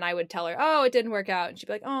stuff. And then I would tell her, oh, it didn't work out. And she'd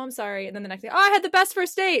be like, oh, I'm sorry. And then the next day, oh, I had the best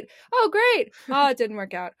first date. Oh, great. Oh, it didn't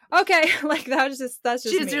work out. Okay. Like that's just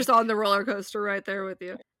She's me. Just on the roller coaster right there with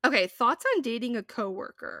you. Okay. Thoughts on dating a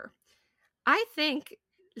coworker? I think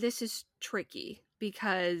this is tricky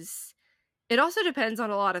because it also depends on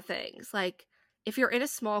a lot of things. Like if you're in a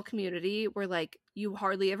small community where like you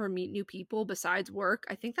hardly ever meet new people besides work,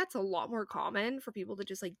 I think that's a lot more common for people to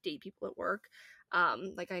just like date people at work.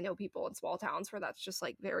 Like I know people in small towns where that's just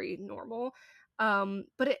like very normal.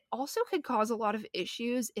 But it also could cause a lot of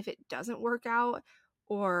issues if it doesn't work out,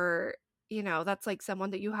 or that's like someone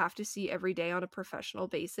that you have to see every day on a professional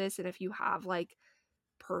basis. And if you have like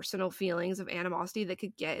personal feelings of animosity that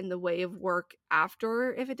could get in the way of work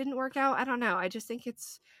after if it didn't work out, I don't know. I just think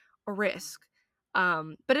it's a risk.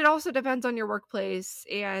 But it also depends on your workplace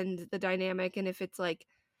and the dynamic, and if it's like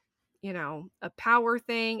a power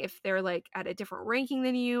thing, if they're like at a different ranking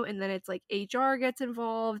than you and then it's like HR gets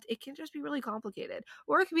involved, it can just be really complicated.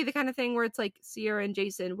 Or it could be the kind of thing where it's like Sierra and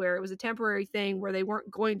Jason, where it was a temporary thing where they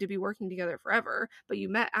weren't going to be working together forever, but you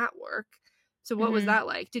met at work. So what was that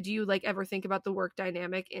like? Did you like ever think about the work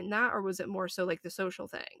dynamic in that, or was it more so like the social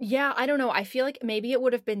thing? Yeah, I don't know. I feel like maybe it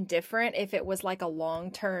would have been different if it was like a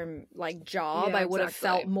long-term like job. Yeah, I would have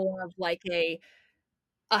felt more of like a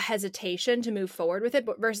hesitation to move forward with it,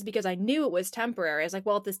 but versus because I knew it was temporary. I was like,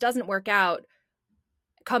 well, if this doesn't work out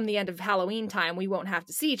come the end of Halloween time, we won't have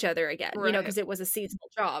to see each other again, because it was a seasonal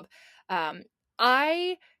job.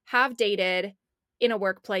 I have dated in a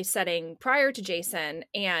workplace setting prior to Jason,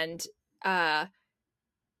 and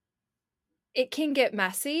it can get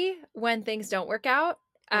messy when things don't work out.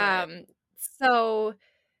 So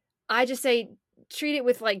I just say treat it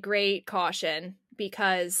with like great caution,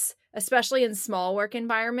 because especially in small work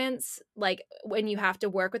environments, like when you have to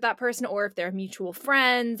work with that person, or if they're mutual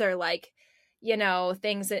friends or like,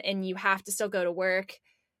 things, and you have to still go to work,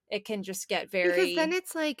 it can just get very, because then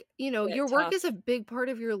it's like, your work is a big part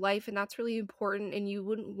of your life and that's really important, and you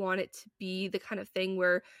wouldn't want it to be the kind of thing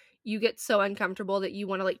where you get so uncomfortable that you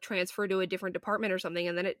want to like transfer to a different department or something,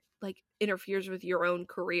 and then it like interferes with your own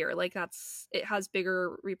career. Like it has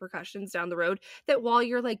bigger repercussions down the road that while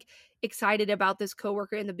you're like excited about this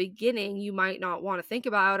coworker in the beginning, you might not want to think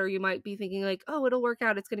about, or you might be thinking like, oh, it'll work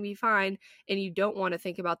out, it's going to be fine, and you don't want to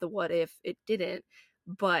think about the what if it didn't.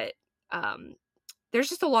 But there's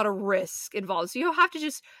just a lot of risk involved, so you'll have to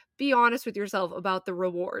just be honest with yourself about the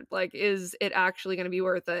reward. Like, is it actually going to be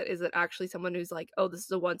worth it? Is it actually someone who's like, oh, this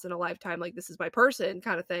is a once in a lifetime, like this is my person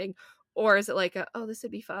kind of thing? Or is it like oh, this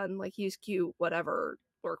would be fun, like he's cute, whatever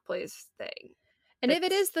workplace thing? And if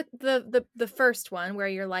it is the first one where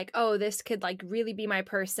you're like, oh, this could like really be my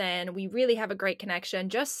person, we really have a great connection,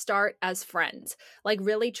 just start as friends. Like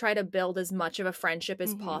really try to build as much of a friendship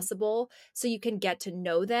as possible so you can get to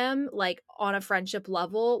know them like on a friendship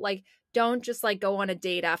level. Like don't just like go on a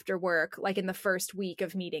date after work like in the first week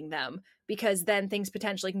of meeting them, because then things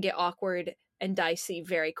potentially can get awkward and dicey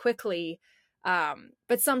very quickly.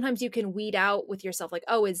 But sometimes you can weed out with yourself like,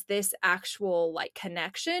 oh, is this actual like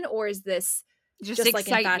connection, or is this just like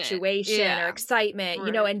infatuation or excitement, right.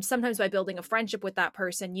 you know? And sometimes by building a friendship with that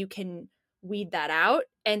person, you can weed that out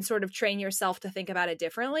and sort of train yourself to think about it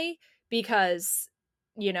differently, because,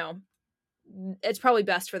 you know, it's probably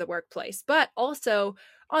best for the workplace. But also,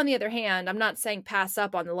 on the other hand, I'm not saying pass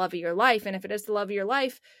up on the love of your life. And if it is the love of your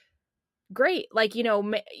life, great. Like, you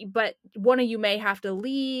know, but one of you may have to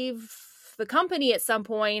leave the company at some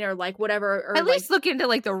point, or like whatever, or at like, least look into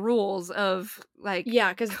like the rules of like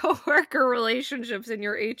because coworker relationships in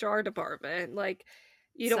your HR department. Like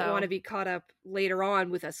you don't want to be caught up later on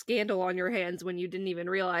with a scandal on your hands when you didn't even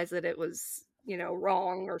realize that it was, you know,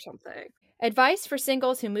 wrong or something. Advice for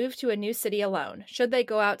singles who move to a new city alone. Should they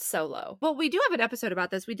go out solo? Well, we do have an episode about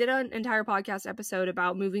this. We did an entire podcast episode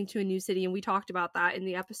about moving to a new city, and we talked about that in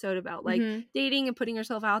the episode about like dating and putting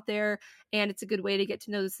yourself out there. And it's a good way to get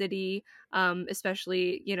to know the city,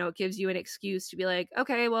 especially, you know, it gives you an excuse to be like,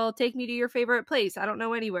 okay, well, take me to your favorite place. I don't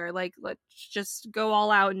know anywhere. Like, let's just go all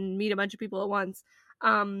out and meet a bunch of people at once.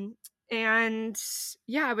 And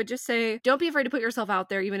yeah, I would just say, don't be afraid to put yourself out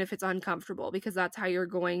there, even if it's uncomfortable, because that's how you're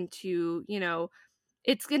going to, you know,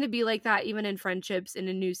 it's going to be like that even in friendships in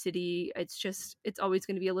a new city. It's always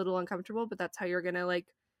going to be a little uncomfortable, but that's how you're going to like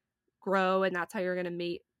grow, and that's how you're going to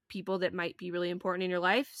meet people that might be really important in your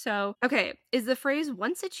life. So, okay, is the phrase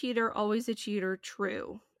once a cheater, always a cheater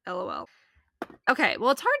true? LOL. Okay,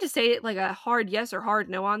 well, it's hard to say like a hard yes or hard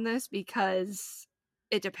no on this, because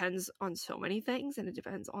it depends on so many things and it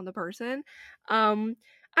depends on the person. I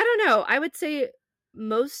don't know. I would say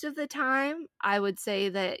most of the time, I would say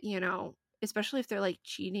that, you know, especially if they're like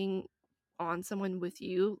cheating on someone with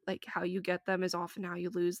you, like how you get them is often how you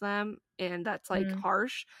lose them. And that's like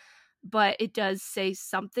harsh. But it does say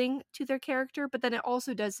something to their character. But then it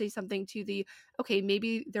also does say something to the, okay,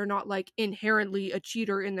 maybe they're not like inherently a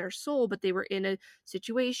cheater in their soul, but they were in a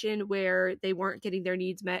situation where they weren't getting their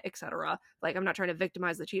needs met, etc. Like, I'm not trying to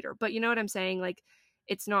victimize the cheater, but you know what I'm saying? Like,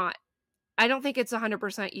 it's not, I don't think it's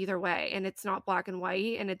 100% either way, and it's not black and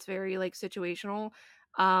white, and it's very like situational.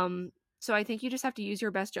 So I think you just have to use your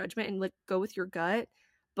best judgment and like go with your gut.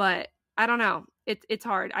 But I don't know. It's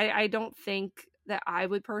hard. I don't think that I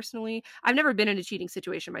would personally, I've never been in a cheating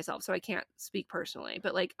situation myself, so I can't speak personally,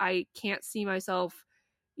 but like I can't see myself,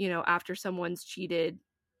 you know, after someone's cheated,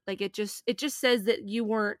 like it just says that you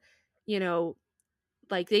weren't, you know,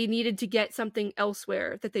 like they needed to get something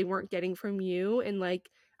elsewhere that they weren't getting from you, and like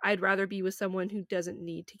I'd rather be with someone who doesn't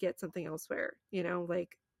need to get something elsewhere, you know, like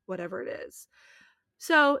whatever it is.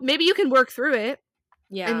 So maybe you can work through it.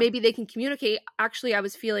 Yeah. And maybe they can communicate, actually, I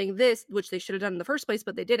was feeling this, which they should have done in the first place,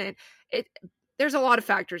 but they didn't. There's a lot of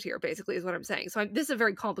factors here, basically, is what I'm saying. So this is a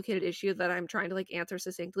very complicated issue that I'm trying to like answer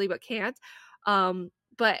succinctly, but can't.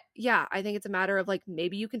 But yeah, I think it's a matter of like,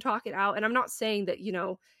 maybe you can talk it out. And I'm not saying that, you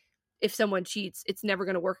know, if someone cheats, it's never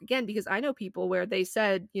going to work again, because I know people where they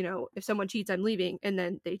said, you know, if someone cheats, I'm leaving, and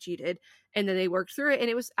then they cheated, and then they worked through it and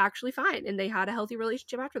it was actually fine, and they had a healthy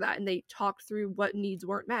relationship after that, and they talked through what needs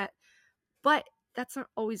weren't met. But that's not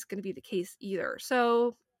always going to be the case either.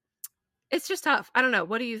 So it's just tough. I don't know.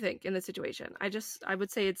 What do you think in this situation? I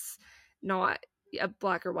would say it's not a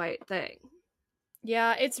black or white thing.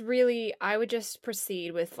 Yeah, it's really, I would just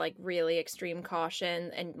proceed with like really extreme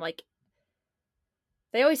caution. And like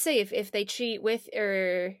they always say, if they cheat with,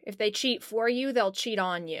 or if they cheat for you, they'll cheat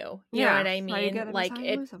on you. You know what I mean? Like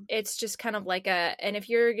it's just kind of like and if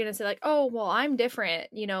you're going to say like, oh, well, I'm different,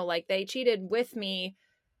 you know, like they cheated with me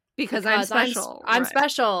because I'm special. I'm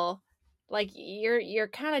special. Like you're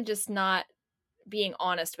kind of just not being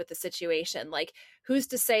honest with the situation. Like, who's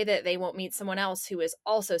to say that they won't meet someone else who is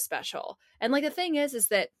also special? And like the thing is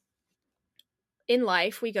that in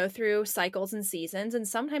life we go through cycles and seasons, and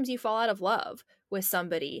sometimes you fall out of love with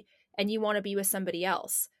somebody and you want to be with somebody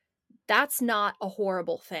else. That's not a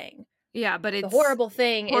horrible thing. Yeah, but it's the horrible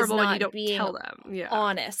thing is not being tell them.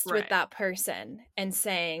 honest with that person and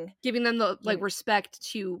saying, giving them the like respect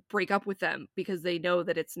to break up with them because they know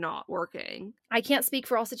that it's not working. I can't speak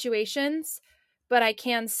for all situations, but I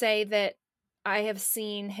can say that I have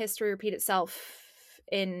seen history repeat itself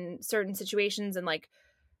in certain situations and like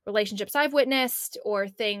relationships I've witnessed, or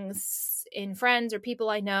things in friends or people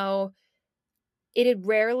I know. it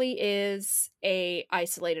rarely is a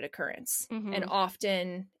isolated occurrence. Mm-hmm. And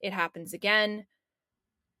often it happens again.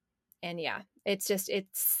 And yeah, it's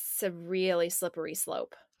a really slippery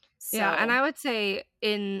slope. Yeah, and So I would say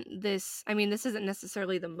in this, I mean, this isn't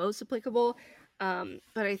necessarily the most applicable,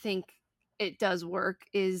 but I think it does work,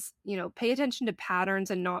 is, pay attention to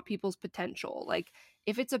patterns and not people's potential. Like,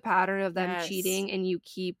 if it's a pattern of them yes. cheating and you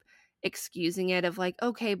keep excusing it of like,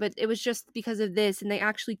 okay, but it was just because of this, and they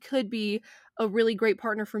actually could be a really great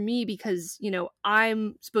partner for me because,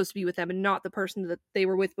 I'm supposed to be with them and not the person that they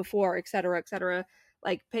were with before, et cetera, et cetera.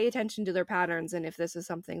 Like, pay attention to their patterns, and if this is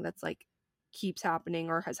something that's like keeps happening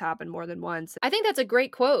or has happened more than once. I think that's a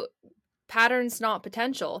great quote. Patterns, not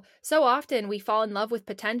potential. So often we fall in love with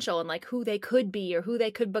potential and like who they could be or who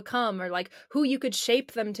they could become or like who you could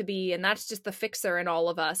shape them to be. And that's just the fixer in all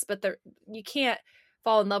of us. But you can't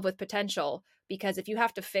fall in love with potential, because if you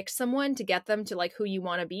have to fix someone to get them to like who you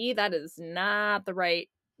want to be, that is not the right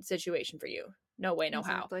situation for you. No way, no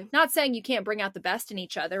Exactly. how. Not saying you can't bring out the best in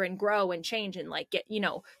each other and grow and change and like get,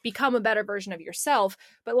 become a better version of yourself.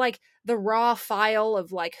 But like the raw file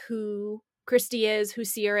of like who Kristee is, who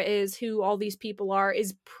Sierra is, who all these people are,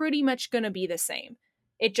 is pretty much going to be the same.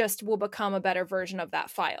 It just will become a better version of that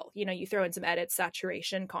file. You throw in some edits,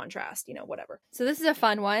 saturation, contrast, whatever. So this is a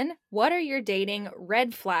fun one. What are your dating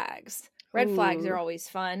red flags? Red flags are always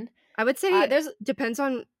fun. I would say depends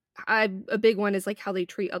on, a big one is like how they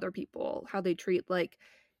treat other people, how they treat like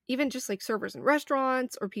even just like servers in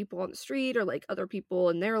restaurants or people on the street or like other people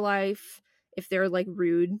in their life. If they're like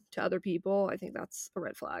rude to other people, I think that's a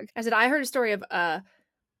red flag. I heard a story of a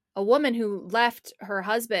woman who left her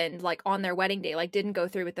husband like on their wedding day, like didn't go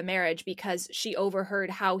through with the marriage because she overheard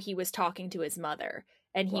how he was talking to his mother,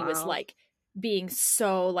 and he was like being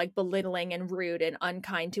so like belittling and rude and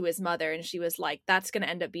unkind to his mother, and she was like, that's going to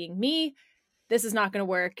end up being me. This is not going to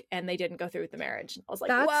work. And they didn't go through with the marriage. I was like,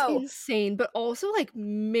 that's whoa, insane. But also like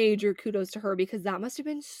major kudos to her, because that must have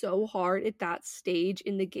been so hard at that stage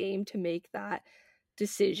in the game to make that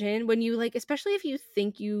decision when you like, especially if you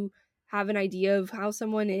think you have an idea of how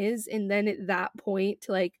someone is, and then at that point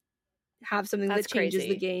to like have something that changes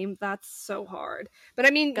the game, that's so hard. But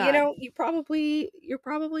I mean, you're probably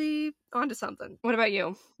onto something. What about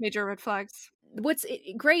you? Major red flags? What's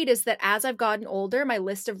great is that as I've gotten older, my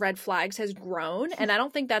list of red flags has grown, and I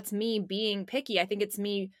don't think that's me being picky. I think it's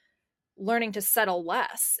me learning to settle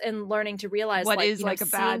less and learning to realize what is like a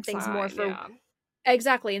bad things sign, more for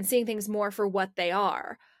exactly, and seeing things more for what they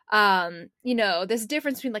are. There's a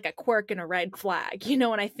difference between like a quirk and a red flag, and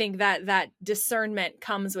I think that discernment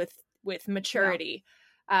comes with maturity.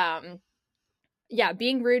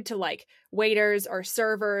 Being rude to like waiters or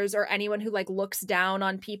servers or anyone who like looks down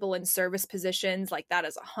on people in service positions, like that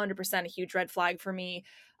is 100% a huge red flag for me.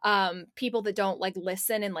 People that don't like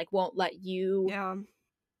listen and like won't let you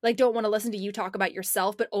like don't want to listen to you talk about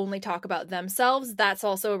yourself but only talk about themselves, that's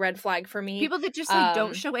also a red flag for me. People that just like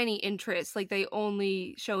don't show any interest, like they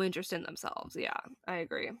only show interest in themselves. I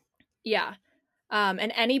agree.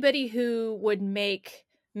 And anybody who would make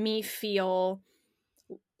me feel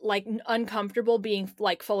like uncomfortable being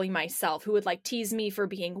like fully myself, who would like tease me for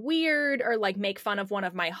being weird or like make fun of one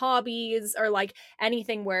of my hobbies or like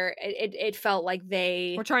anything where it felt like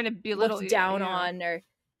they were trying to belittle looked down on or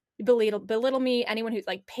belittle me. Anyone who's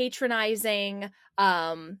like patronizing,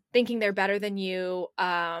 thinking they're better than you,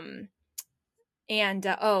 and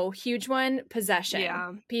huge one,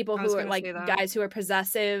 possession. People who are like guys who are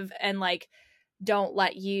possessive and like don't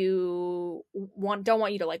want you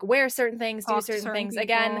to like wear certain things, do certain things people.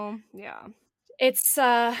 Again, it's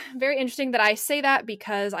very interesting that I say that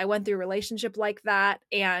because I went through a relationship like that,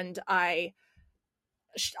 and I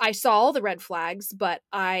saw all the red flags, but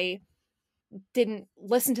I didn't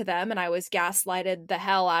listen to them, and I was gaslighted the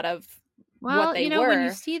hell out of what they were. When you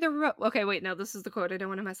see okay, wait, no, this is the quote. I don't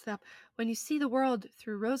want to mess it up. When you see the world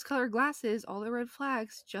through rose-colored glasses, all the red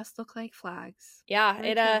flags just look like flags. Yeah,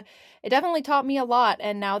 it definitely taught me a lot,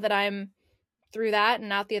 and now that I'm through that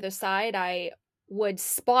and out the other side, I would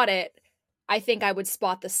spot it. I think I would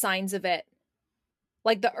spot the signs of it,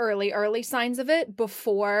 like the early signs of it,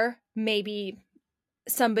 before maybe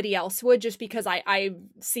somebody else would, just because I've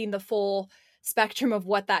seen the full spectrum of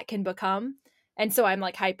what that can become, and so I'm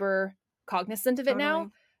like hyper cognizant of it now.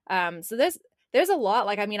 So there's a lot.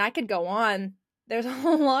 Like, I mean, I could go on. There's a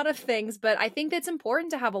lot of things, but I think it's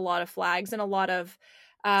important to have a lot of flags and a lot of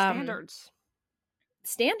standards.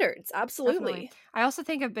 Absolutely. Definitely. I also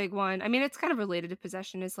think a big one, I mean, it's kind of related to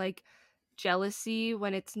possession, is like jealousy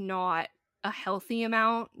when it's not a healthy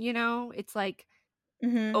amount. It's like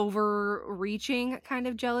overreaching kind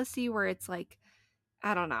of jealousy where it's like,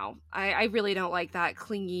 I don't know. I really don't like that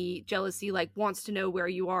clingy jealousy, like wants to know where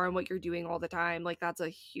you are and what you're doing all the time. Like that's a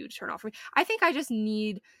huge turn off for me. I think I just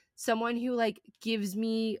need someone who like gives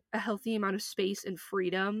me a healthy amount of space and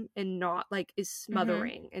freedom and not like is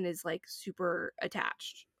smothering and is like super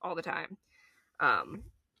attached all the time.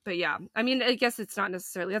 But yeah, I mean, I guess it's not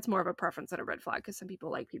necessarily, that's more of a preference than a red flag, because some people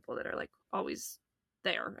like people that are like always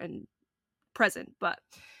there and present. But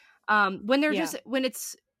when they're just, when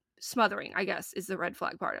it's smothering, I guess, is the red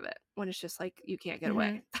flag part of it, when it's just like you can't get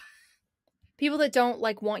away. People that don't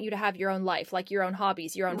like want you to have your own life, like your own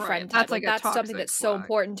hobbies, your own friend time. That's like that's something that's so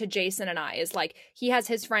important to Jason and I, is like he has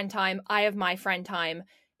his friend time, I have my friend time,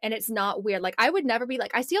 and it's not weird. Like I would never be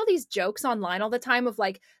like, I see all these jokes online all the time of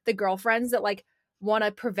like the girlfriends that like want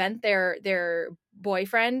to prevent their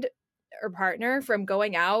boyfriend or partner from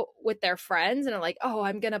going out with their friends, and are like, oh,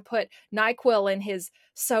 I'm gonna put NyQuil in his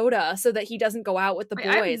soda so that he doesn't go out with the boys.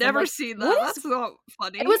 I've never seen that. That's not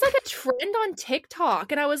funny. It was like a trend on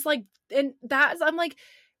TikTok, and I was like, and that's, I'm like,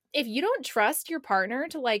 if you don't trust your partner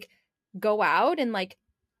to like go out and like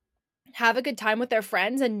have a good time with their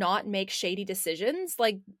friends and not make shady decisions,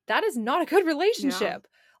 like that is not a good relationship.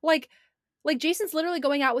 Like Jason's literally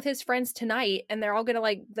going out with his friends tonight, and they're all gonna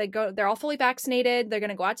like, they're all fully vaccinated, they're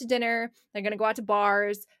gonna go out to dinner, they're gonna go out to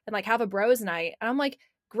bars and like have a bros night. And I'm like,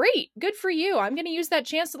 great, good for you. I'm gonna use that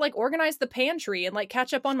chance to like organize the pantry and like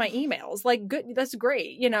catch up on my emails. Like, good, that's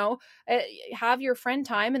great, you know. Have your friend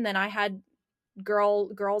time. And then I had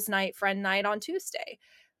girls night, friend night on Tuesday.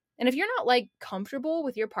 And if you're not like comfortable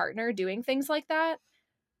with your partner doing things like that,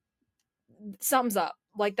 something's up.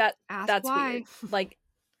 Like that's why. weird. Like,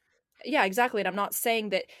 yeah, exactly. And I'm not saying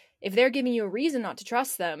that if they're giving you a reason not to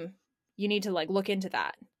trust them, you need to like look into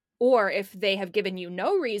that. Or if they have given you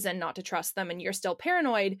no reason not to trust them and you're still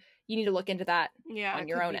paranoid, you need to look into that on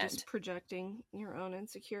your own end. Just projecting your own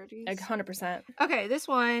insecurities. Like 100%. Okay, this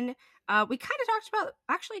one, we kind of talked about,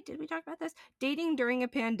 actually, did we talk about this? Dating during a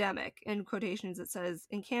pandemic, in quotations it says,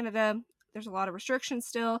 in Canada, there's a lot of restrictions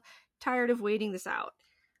still, tired of waiting this out.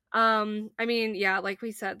 I mean, yeah, like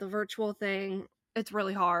we said, the virtual thing, it's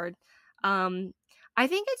really hard. I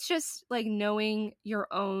think it's just like knowing your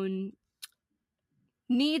own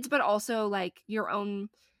needs, but also like your own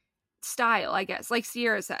style, I guess. Like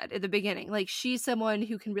Sierra said at the beginning, like she's someone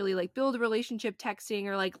who can really like build a relationship texting,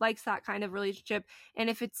 or like likes that kind of relationship. And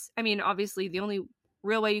if it's, I mean, obviously the only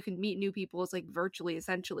real way you can meet new people is like virtually,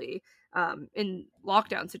 essentially, in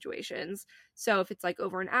lockdown situations. So if it's like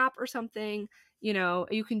over an app or something, you know,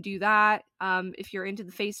 you can do that if you're into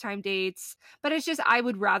the FaceTime dates. But it's just, I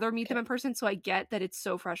would rather meet them in person. So I get that it's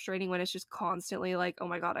so frustrating when it's just constantly like, oh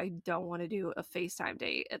my God, I don't want to do a FaceTime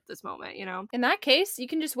date at this moment, you know? In that case, you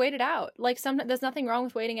can just wait it out. Like there's nothing wrong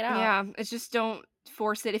with waiting it out. Yeah, it's just, don't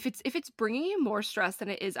force it. If it's bringing you more stress than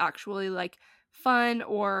it is actually like fun,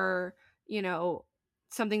 or, you know,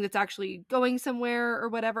 something that's actually going somewhere or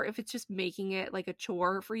whatever, if it's just making it like a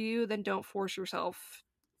chore for you, then don't force yourself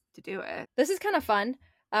to do it. This is kind of fun.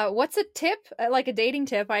 What's a tip, like a dating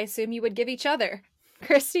tip, I assume you would give each other?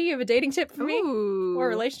 Kristee, you have a dating tip for me? Or a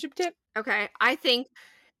relationship tip? Okay, I think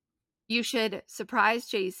you should surprise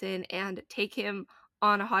Jason and take him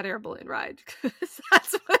on a hot air balloon ride, because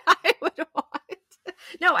that's what I would want.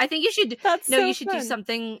 No, I think you should. You should do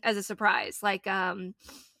something as a surprise, like a,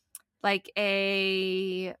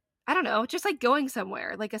 I don't know, just like going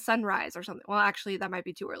somewhere, like a sunrise or something. Well, actually, that might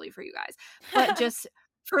be too early for you guys, but just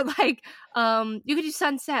for like, you could do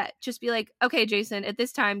sunset. Just be like, okay, Jason, at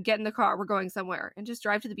this time, get in the car, we're going somewhere, and just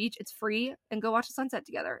drive to the beach. It's free, and go watch the sunset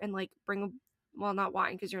together, and like bring, well, not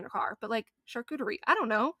wine because you're in a car, but like charcuterie. I don't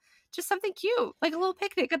know. Just something cute, like a little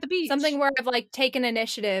picnic at the beach. Something where I've like taken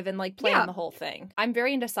initiative and like planned the whole thing. I'm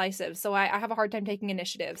very indecisive, so I have a hard time taking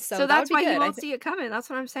initiative. So that's why you won't see it coming. That's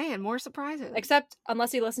what I'm saying. More surprises. Except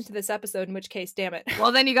unless you listen to this episode, in which case, damn it.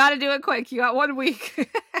 Well, then you got to do it quick. You got 1 week.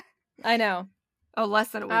 I know. Oh, less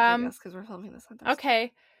than a week, I guess, because we're filming this on Thursday.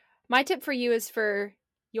 Okay. My tip for you is for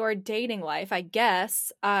your dating life, I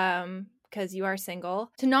guess, because you are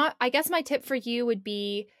single. I guess my tip for you would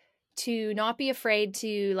be to not be afraid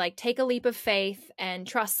to like take a leap of faith and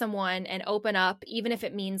trust someone and open up, even if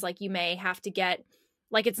it means like you may have to get,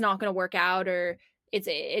 like it's not going to work out, or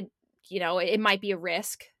it might be a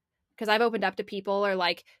risk. Because I've opened up to people, or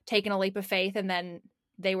like taken a leap of faith, and then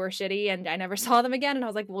they were shitty and I never saw them again. And I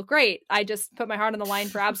was like, well, great. I just put my heart on the line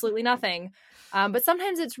for absolutely nothing. But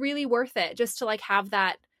sometimes it's really worth it just to like have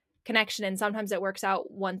that connection. And sometimes it works out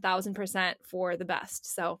 1000% for the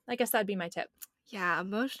best. So I guess that'd be my tip. Yeah,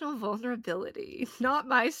 emotional vulnerability, not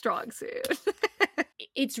my strong suit.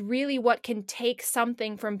 It's really what can take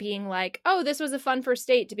something from being like, oh, this was a fun first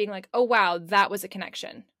date, to being like, oh, wow, that was a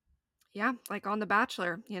connection. Yeah, like on The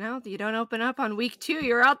Bachelor, you know, you don't open up on week 2,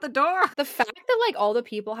 you're out the door. The fact that like all the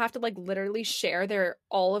people have to like literally share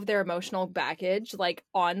all of their emotional baggage like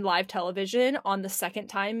on live television on the second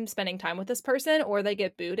time spending time with this person, or they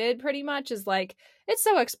get booted pretty much, is like, it's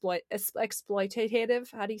so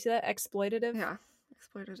exploitative. How do you say that? Exploitative? Yeah,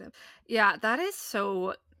 exploitative. Yeah, that is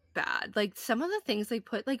so bad. Like some of the things they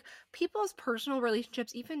put, like people's personal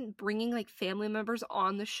relationships, even bringing like family members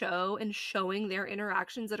on the show and showing their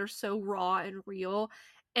interactions that are so raw and real,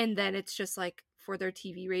 and then it's just like for their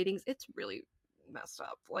TV ratings, it's really messed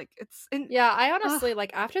up. Like it's Yeah, I honestly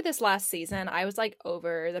like after this last season, I was like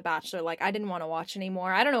over The Bachelor. Like I didn't want to watch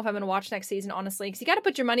anymore. I don't know if I'm going to watch next season, honestly, because you got to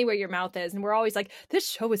put your money where your mouth is. And we're always like, this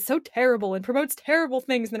show is so terrible and promotes terrible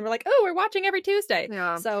things. And then we're like, oh, we're watching every Tuesday.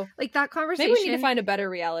 Yeah. So like that conversation. Maybe we need to find a better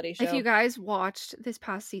reality show. If you guys watched this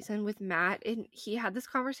past season with Matt, and he had this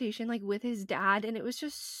conversation like with his dad, and it was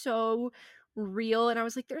just so real. And I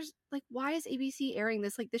was like, there's like, why is ABC airing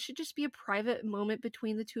this? Like, this should just be a private moment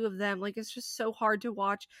between the two of them. Like, it's just so hard to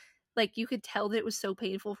watch. Like, you could tell that it was so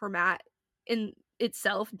painful for Matt in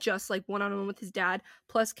itself, just like one-on-one with his dad,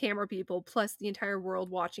 plus camera people, plus the entire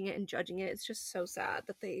world watching it and judging it. It's just so sad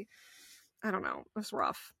that I don't know, it's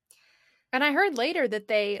rough. And I heard later that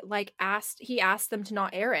they like he asked them to not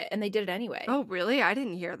air it, and they did it anyway. Oh, really? I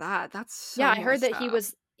didn't hear that. That's so yeah. I heard that up.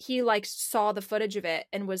 he like saw the footage of it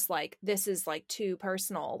and was like, this is like too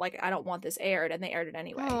personal. Like, I don't want this aired, and they aired it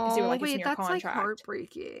anyway because they were like, it's in your contract. Like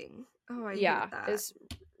heartbreaking. Oh, I hate that. It's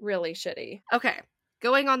really shitty. Okay,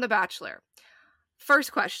 going on The Bachelor.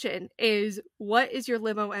 First question is, what is your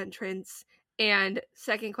limo entrance? And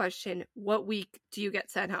second question, what week do you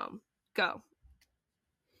get sent home? Go.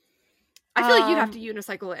 I feel like you'd have to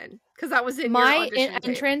unicycle in because that was in my your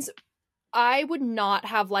entrance. I would not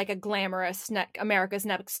have like a glamorous America's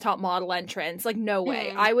Next Top Model entrance. Like, no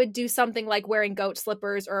way. I would do something like wearing goat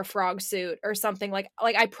slippers or a frog suit or something like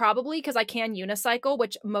I probably, because I can unicycle,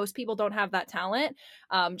 which most people don't have that talent.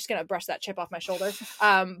 I'm just gonna brush that chip off my shoulder.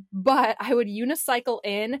 But I would unicycle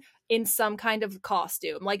in some kind of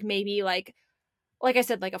costume, like maybe like I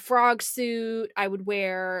said, like a frog suit. I would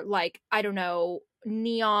wear like, I don't know,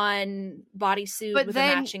 neon bodysuit with a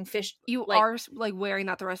matching fish. You are like wearing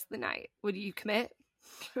that the rest of the night. Would you commit?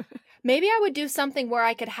 Maybe I would do something where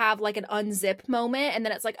I could have like an unzip moment, and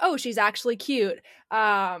then it's like, oh, she's actually cute. But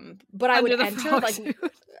I would enter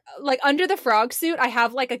like under the frog suit. I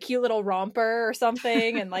have like a cute little romper or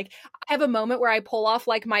something, and like I have a moment where I pull off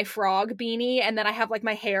like my frog beanie, and then I have like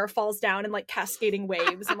my hair falls down in like cascading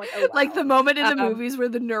waves. I'm like, oh, wow. Like the moment in the movies where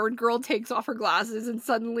the nerd girl takes off her glasses and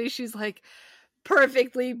suddenly she's like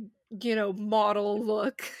perfectly, you know, model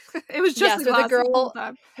look. It was just the girl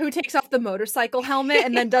who takes off the motorcycle helmet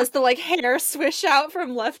and then does the like hair swish out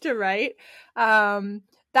from left to right.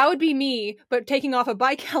 That would be me, but taking off a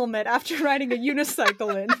bike helmet after riding a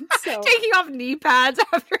unicycle in. So taking off knee pads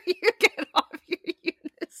after you get off your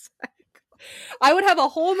unicycle. I would have a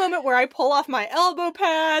whole moment where I pull off my elbow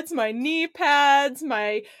pads, my knee pads,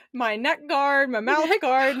 my neck guard, my mouth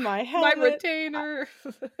guard, my helmet, my retainer.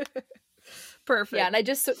 Perfect. Yeah, and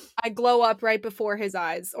I glow up right before his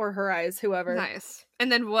eyes or her eyes, whoever. Nice.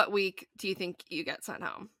 And then what week do you think you get sent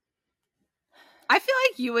home? I feel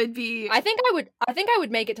like you would be. I think I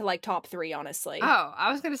would make it to like top 3, honestly. Oh,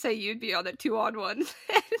 I was gonna say you'd be on the 2-on-1.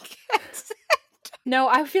 No,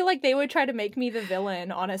 I feel like they would try to make me the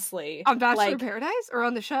villain, honestly. On Bachelor in Paradise or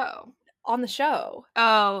on the show? On the show.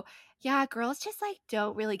 Oh, yeah, girls just like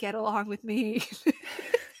don't really get along with me.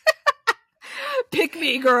 Pick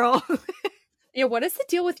me, girl. Yeah, what is the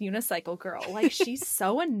deal with Unicycle Girl? Like, she's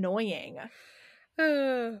so annoying.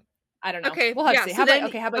 I don't know. Okay, we'll have to see. How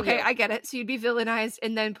about you? Okay, I get it. So you'd be villainized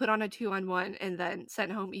and then put on a 2-on-1 and then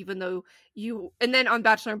sent home, even though and then on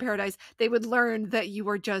Bachelor in Paradise, they would learn that you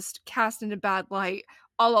were just cast in a bad light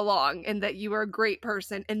all along and that you were a great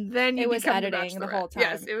person, and then you was editing the whole time.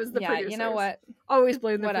 Yes, it was the producers. You know what? Always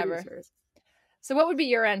blame the producers. So what would be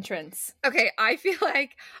your entrance? Okay, I feel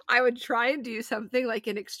like I would try and do something like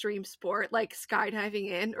an extreme sport, like skydiving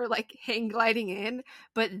in or like hang gliding in,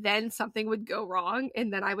 but then something would go wrong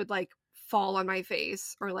and then I would like fall on my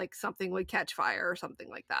face or like something would catch fire or something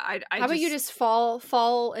like that. How about you just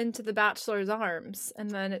fall into the Bachelor's arms and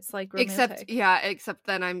then it's like romantic? Except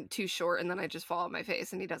then I'm too short and then I just fall on my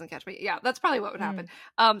face and he doesn't catch me. Yeah, that's probably what would happen.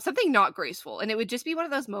 Something not graceful, and it would just be one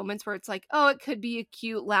of those moments where it's like, oh, it could be a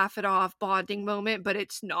cute laugh it off bonding moment, but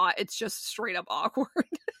it's not. It's just straight up awkward.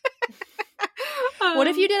 What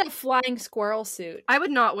if you did a flying squirrel suit? I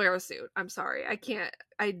would not wear a suit. I'm sorry. I can't.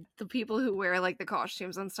 The people who wear like the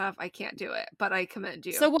costumes and stuff, I can't do it, but I commend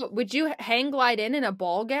you. So what, would you hang glide in a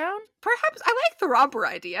ball gown? Perhaps. I like the romper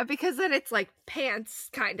idea because then it's like pants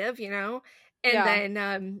kind of, and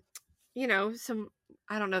then some,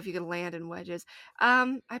 I don't know if you could land in wedges.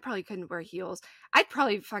 I probably couldn't wear heels. I'd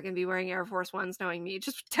probably fucking be wearing Air Force Ones, knowing me,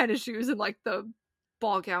 just tennis shoes and like the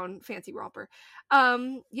ball gown fancy romper.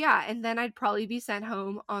 And then I'd probably be sent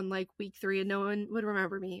home on like week 3 and no one would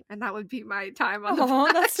remember me, and that would be my time on the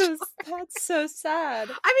Bachelor. That's so sad.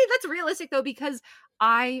 I mean, that's realistic though, because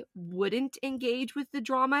I wouldn't engage with the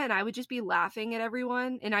drama and I would just be laughing at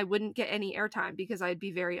everyone and I wouldn't get any airtime because I'd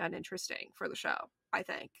be very uninteresting for the show, I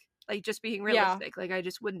think. Like, just being realistic. Like, I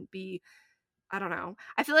just wouldn't be, I don't know.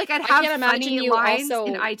 I feel like I'd have funny lines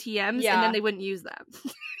in ITMs and then they wouldn't use them.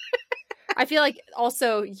 I feel like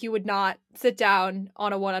also you would not sit down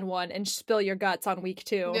on a one-on-one and spill your guts on week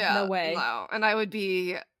 2. Yeah, no way. No. And I would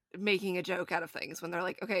be making a joke out of things when they're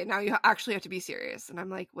like, okay, now you actually have to be serious. And I'm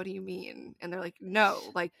like, what do you mean? And they're like, no,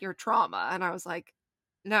 like your trauma. And I was like,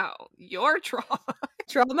 no, your trauma.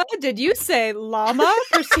 Trauma? Did you say llama?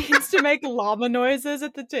 Proceeds to make llama noises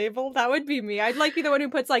at the table. That would be me. I'd like be the one who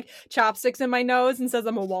puts like chopsticks in my nose and says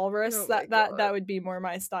I'm a walrus. Oh that would be more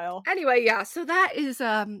my style. Anyway, yeah. So that is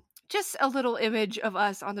just a little image of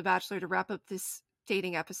us on The Bachelor to wrap up this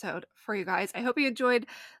dating episode for you guys. I hope you enjoyed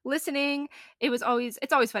listening. It's always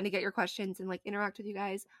fun to get your questions and like interact with you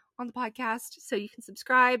guys on the podcast. So you can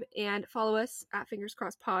subscribe and follow us at Fingers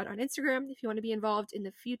Crossed Pod on Instagram if you want to be involved in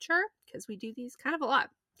the future, because we do these kind of a lot,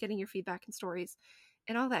 getting your feedback and stories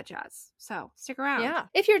and all that jazz. So stick around. Yeah.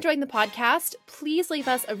 If you're enjoying the podcast, please leave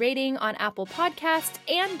us a rating on Apple Podcasts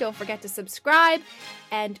and don't forget to subscribe.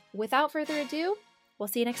 And without further ado, we'll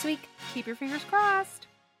see you next week. Keep your fingers crossed.